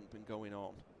that hadn't been going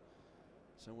on.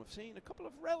 So we've seen a couple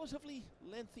of relatively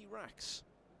lengthy racks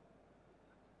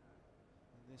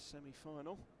in this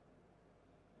semi-final.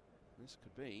 This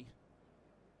could be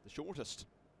the shortest.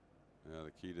 Yeah,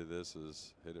 the key to this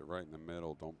is hit it right in the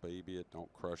middle. Don't baby it,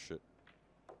 don't crush it.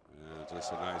 Yeah,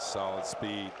 just a nice solid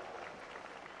speed.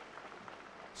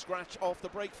 Scratch off the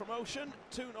break from Ouschan.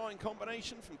 2-9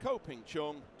 combination from Koping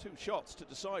Chung. 2 shots to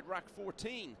decide rack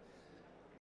 14.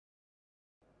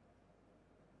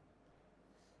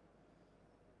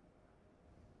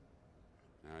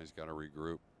 Now he's got to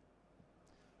regroup.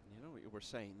 You know what you were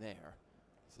saying there?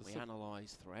 We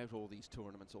analyse throughout all these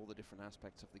tournaments all the different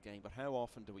aspects of the game, but how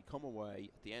often do we come away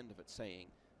at the end of it saying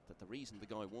that the reason the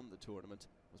guy won the tournament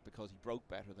was because he broke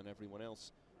better than everyone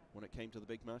else when it came to the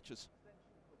big matches?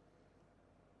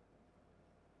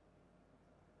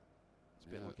 It's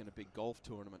been like in a big golf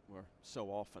tournament where so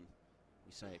often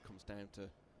we say it comes down to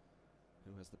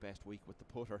who has the best week with the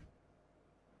putter.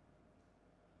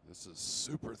 This is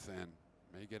super thin.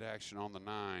 May get action on the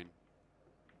 9.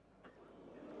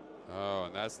 Oh,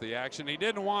 and that's the action he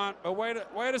didn't want. But wait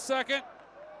a second.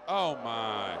 Oh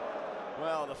my.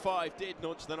 Well, the 5 did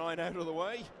nudge the 9 out of the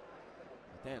way,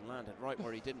 but then landed right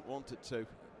where he didn't want it to.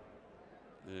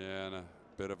 Yeah, and a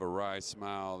bit of a wry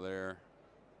smile there.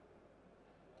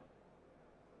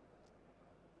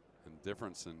 And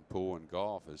difference in pool and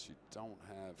golf is you don't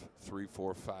have 3,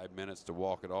 4, 5 minutes to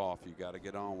walk it off. You got to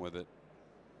get on with it.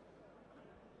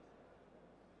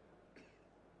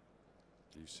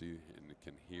 You see and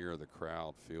can hear the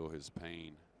crowd feel his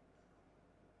pain.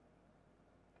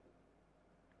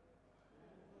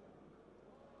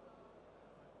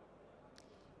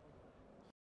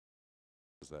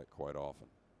 Does that quite often.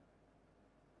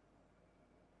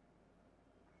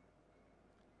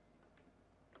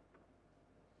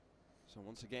 So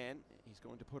once again, he's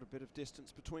going to put a bit of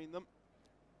distance between them.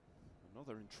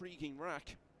 Another intriguing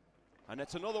rack. And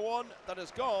it's another one that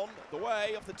has gone the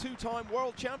way of the 2-time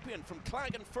world champion from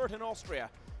Klagenfurt in Austria.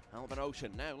 Albin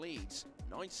Ouschan now leads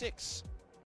 9-6.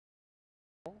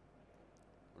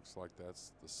 Looks like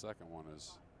that's the second one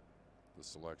is the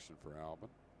selection for Albin.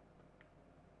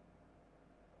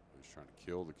 He's trying to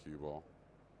kill the cue ball.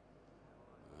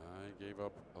 He gave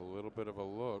up a little bit of a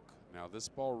look. Now this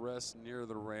ball rests near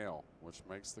the rail, which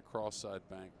makes the cross-side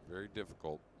bank very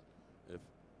difficult, if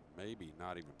maybe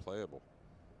not even playable.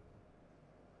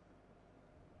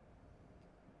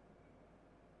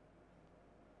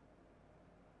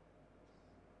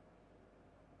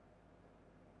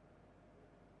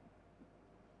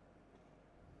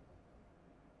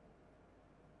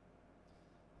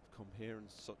 Come here in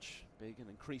such big and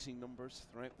increasing numbers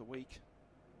throughout the week.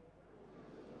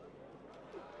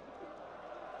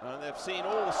 And they've seen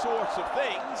all sorts of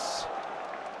things.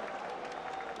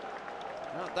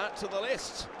 Add that to the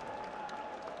list.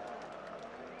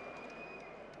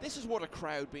 This is what a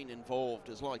crowd being involved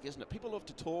is like, isn't it? People love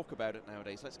to talk about it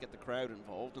nowadays. Let's get the crowd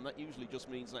involved, and that usually just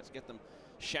means let's get them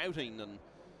shouting and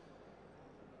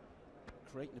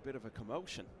creating a bit of a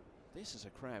commotion. This is a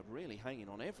crowd really hanging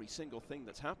on every single thing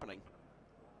that's happening.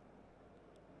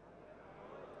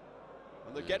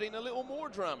 And they're getting a little more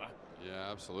drama.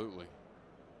 Yeah, absolutely.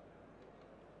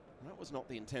 That was not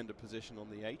the intended position on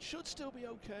the 8. Should still be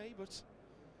okay, but...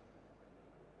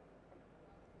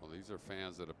 Well, these are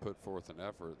fans that have put forth an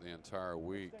effort the entire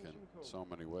week in so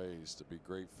many ways to be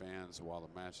great fans while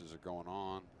the matches are going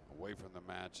on, away from the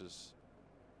matches.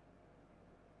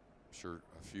 sure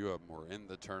a few of them were in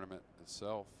the tournament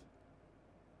itself.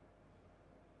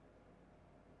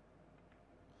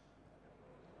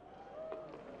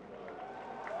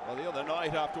 Well, the other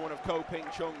night, after one of Ko Ping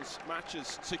Chung's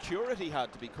matches, security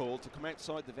had to be called to come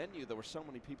outside the venue. There were so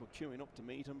many people queuing up to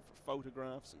meet him for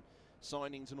photographs and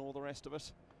signings and all the rest of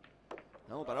it.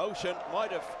 Albin Ouschan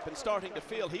might have been starting to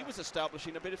feel he was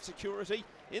establishing a bit of security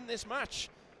in this match.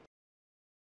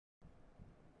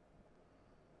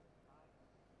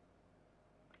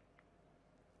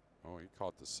 Oh, he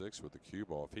caught the 6 with the cue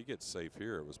ball. If he gets safe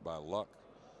here, it was by luck.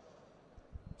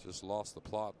 Just lost the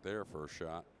plot there for a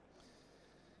shot.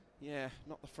 Yeah,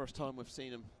 not the first time we've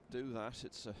seen him do that.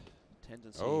 It's a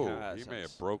tendency he he has. He may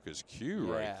have broke his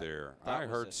cue right there. I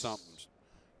heard something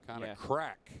kind of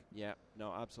crack. Yeah,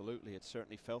 no, absolutely. It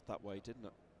certainly felt that way, didn't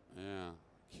it? Yeah,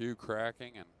 cue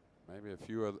cracking and maybe a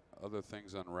few other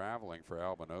things unraveling for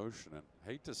Albin Ouschan. And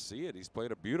hate to see it. He's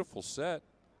played a beautiful set.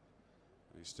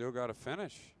 He's still got to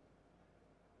finish.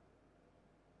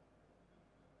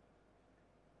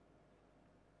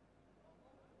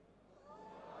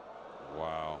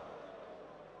 Wow.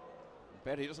 I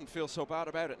bet he doesn't feel so bad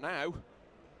about it now.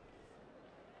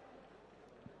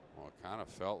 Well, it kind of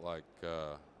felt like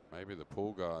maybe the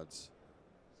pool gods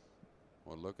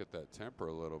will look at that temper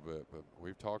a little bit, but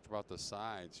we've talked about the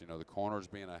sides, you know, the corners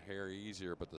being a hair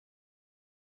easier, but the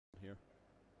here.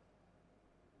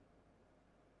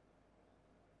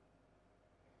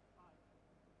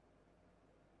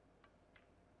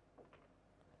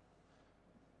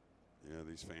 Yeah,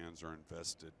 these fans are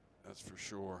invested, that's for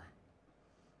sure.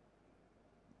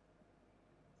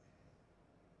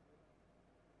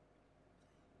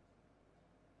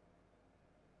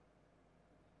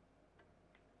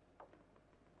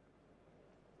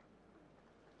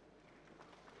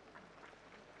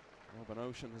 Albin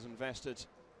Ouschan has invested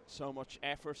so much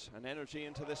effort and energy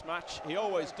into this match. He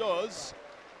always does.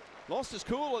 Lost his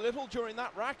cool a little during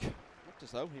that rack. Looked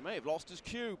as though he may have lost his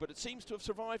cue, but it seems to have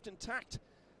survived intact.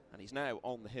 And he's now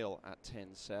on the hill at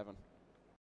 10-7.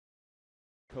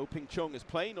 Ko Ping Chung is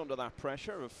playing under that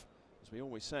pressure of, as we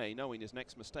always say, knowing his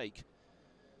next mistake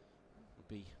would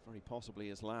be very possibly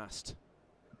his last.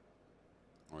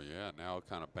 Oh yeah, now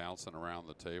kind of bouncing around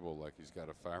the table like he's got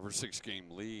a 5 or 6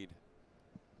 game lead.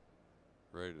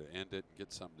 Ready to end it and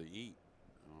get something to eat.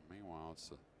 Meanwhile,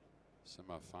 it's a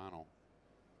semifinal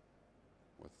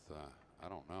with, I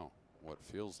don't know, what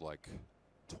feels like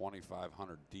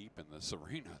 2,500 deep in this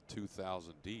arena,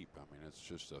 2,000 deep. I mean, it's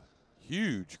just a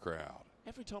huge crowd.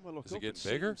 Every time I look Is up, it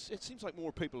getting bigger? It seems like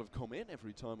more people have come in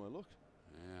every time I look.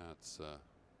 Yeah, it's, I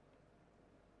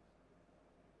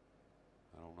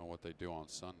don't know what they do on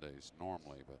Sundays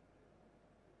normally, but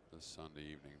this Sunday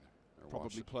evening, they're Probably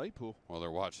watching, play pool. well, they're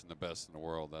watching the best in the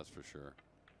world, that's for sure.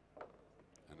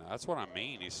 And that's what I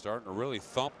mean. He's starting to really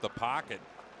thump the pocket.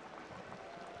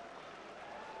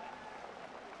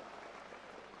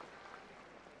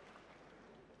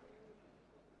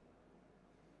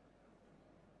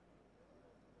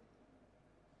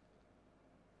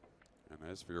 And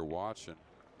as if you're watching,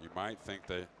 you might think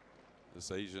that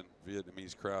this Asian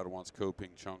Vietnamese crowd wants Ko Ping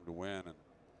Chung to win, and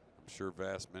I'm sure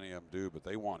vast many of them do, but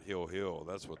they want Hill.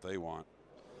 That's what they want.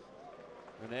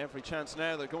 And every chance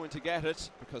now they're going to get it,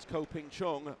 because Ko Ping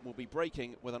Chung will be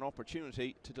breaking with an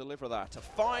opportunity to deliver that. A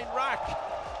fine rack.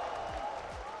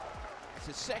 It's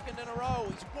his second in a row.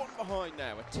 He's one behind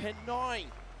now at 10-9. I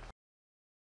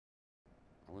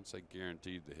wouldn't say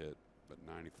guaranteed to hit, but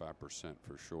 95%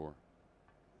 for sure.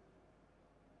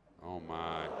 Oh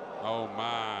my, oh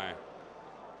my.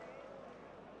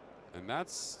 And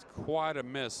that's quite a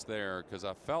miss there, because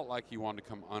I felt like he wanted to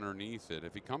come underneath it.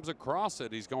 If he comes across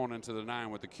it, he's going into the 9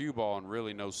 with the cue ball and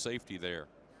really no safety there.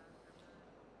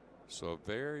 So a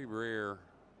very rare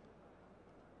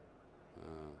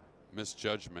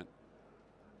misjudgment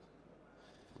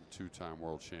from two-time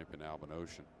world champion Albin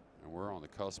Ouschan. And we're on the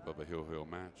cusp of a hill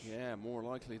match. Yeah, more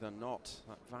likely than not.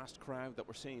 That vast crowd that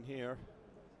we're seeing here.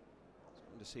 It's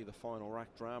going to see the final rack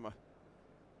drama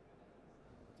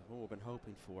they've all been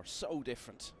hoping for. So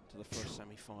different to the first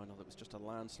semi-final. It was just a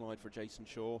landslide for Jayson.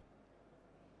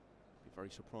 Be very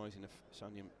surprising if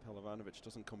Sanjin Pehlivanovic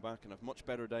doesn't come back and have much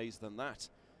better days than that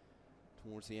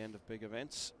towards the end of big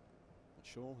events. But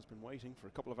Shaw has been waiting for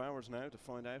a couple of hours now to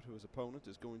find out who his opponent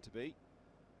is going to be.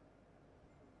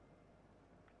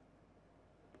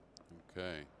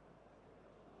 Okay.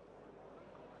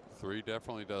 3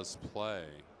 definitely does play.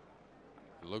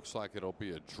 It looks like it'll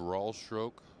be a draw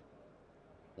stroke,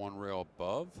 1 rail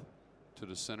above to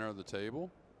the center of the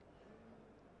table.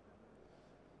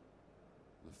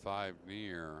 The 5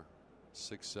 near,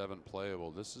 6-7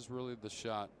 playable. This is really the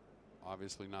shot,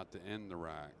 obviously not to end the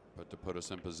rack. but to put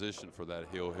us in position for that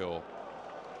hill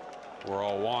we're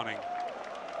all wanting.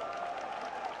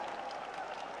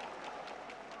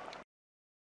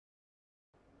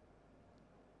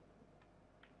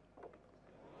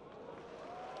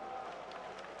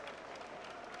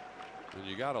 And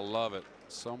you got to love it.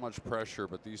 So much pressure,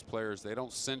 but these players, they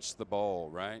don't cinch the ball,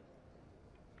 right?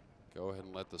 Go ahead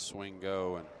and let the swing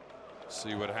go and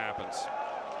see what happens.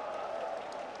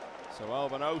 So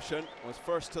Albin Ouschan was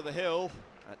first to the hill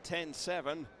at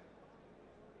 10-7.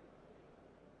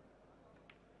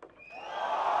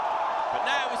 But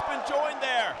now he's been joined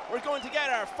there. We're going to get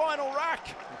our final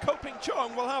rack. And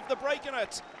Chung will have the break in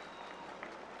it.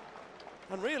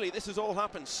 And really, this has all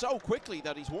happened so quickly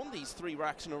that he's won these 3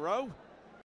 racks in a row.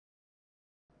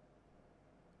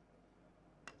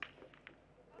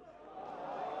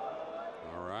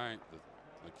 All right,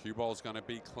 the cue ball is going to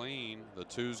be clean. The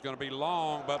 2's going to be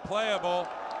long, but playable.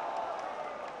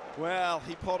 Well,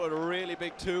 he potted a really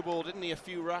big 2-ball, didn't he, a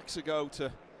few racks ago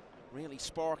to really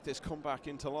spark this comeback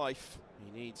into life.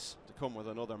 He needs to come with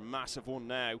another massive one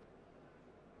now.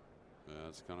 Yeah,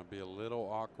 it's going to be a little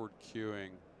awkward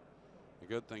cueing. The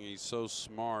good thing, he's so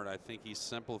smart. I think he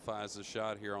simplifies the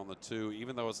shot here on the 2,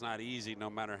 even though it's not easy no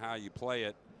matter how you play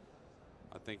it.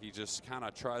 I think he just kind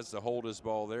of tries to hold his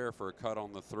ball there for a cut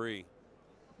on the 3.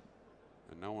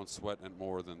 And no one's sweating it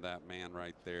more than that man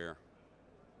right there.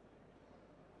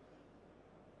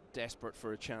 Desperate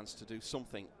for a chance to do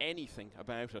something, anything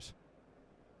about it.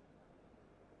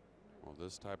 Well,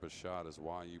 this type of shot is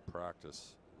why you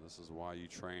practice. This is why you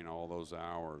train all those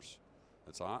hours.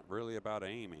 It's not really about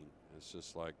aiming. It's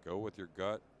just like go with your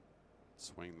gut,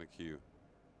 swing the cue.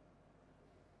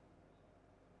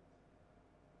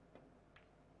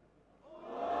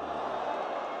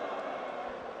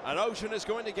 And Ouschan is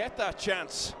going to get that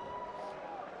chance.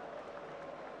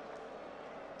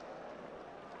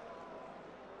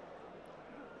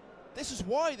 This is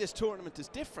why this tournament is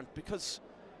different, because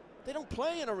they don't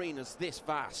play in arenas this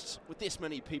vast with this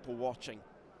many people watching.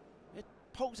 It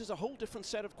poses a whole different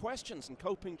set of questions, and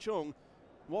Chung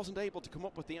wasn't able to come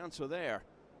up with the answer there.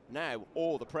 Now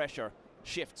all the pressure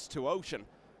shifts to Ouschan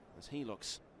as he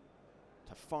looks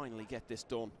to finally get this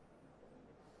done.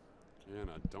 And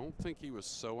I don't think he was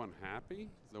so unhappy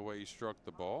the way he struck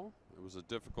the ball. It was a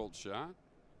difficult shot.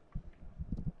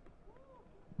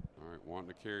 All right, wanting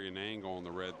to carry an angle on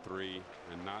the red 3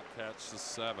 and not catch the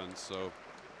 7. So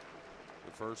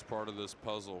the first part of this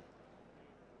puzzle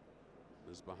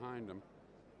is behind him.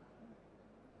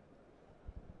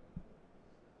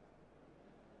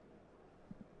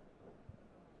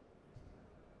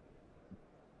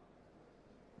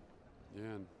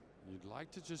 Yeah, and you'd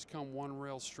like to just come one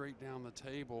rail straight down the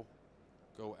table,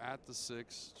 go at the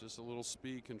 6, just a little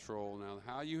speed control. Now,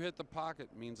 how you hit the pocket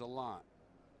means a lot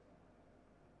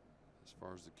as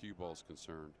far as the cue ball is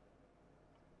concerned.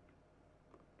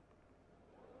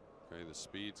 Okay, the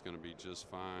speed's going to be just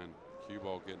fine. Cue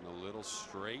ball getting a little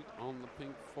straight on the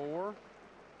pink 4.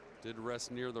 Did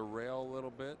rest near the rail a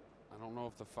little bit. I don't know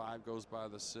if the 5 goes by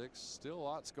the 6. Still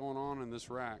lots going on in this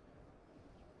rack.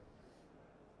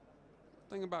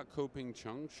 Thing about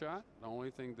Chung's shot, the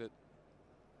only thing that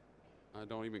I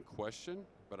don't even question,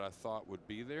 but I thought would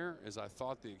be there, is I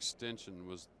thought the extension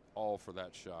was all for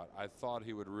that shot. I thought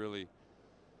he would really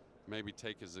maybe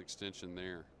take his extension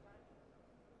there.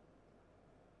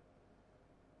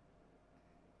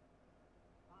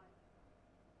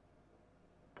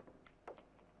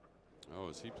 Oh,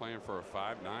 is he playing for a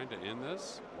 5-9 to end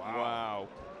this? Wow.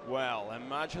 Well,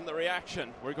 imagine the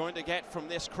reaction we're going to get from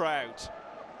this crowd,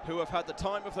 who have had the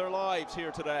time of their lives here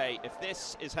today, if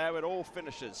this is how it all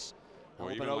finishes. Well,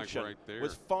 Albin even like Ouschan right there.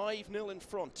 was 5-0 in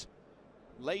front.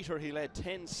 Later he led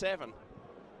 10-7.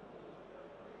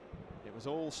 It was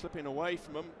all slipping away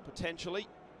from him, potentially,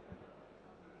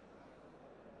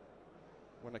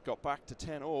 when it got back to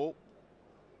 10-all.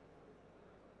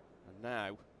 And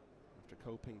now,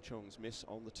 after Chung's miss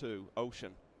on the 2,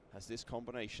 Ouschan has this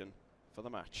combination for the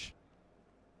match.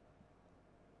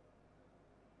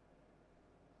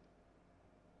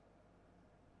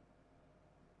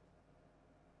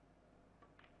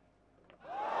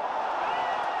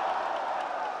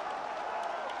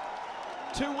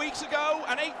 Two weeks ago,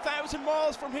 and 8,000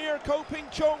 miles from here,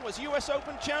 Chung was US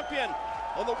Open champion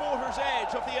on the water's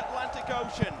edge of the Atlantic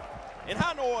Ocean. In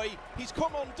Hanoi, he's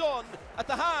come undone at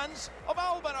the hands of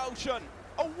Albin Ouschan.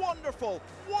 A wonderful,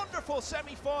 wonderful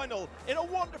semi-final in a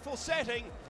wonderful setting,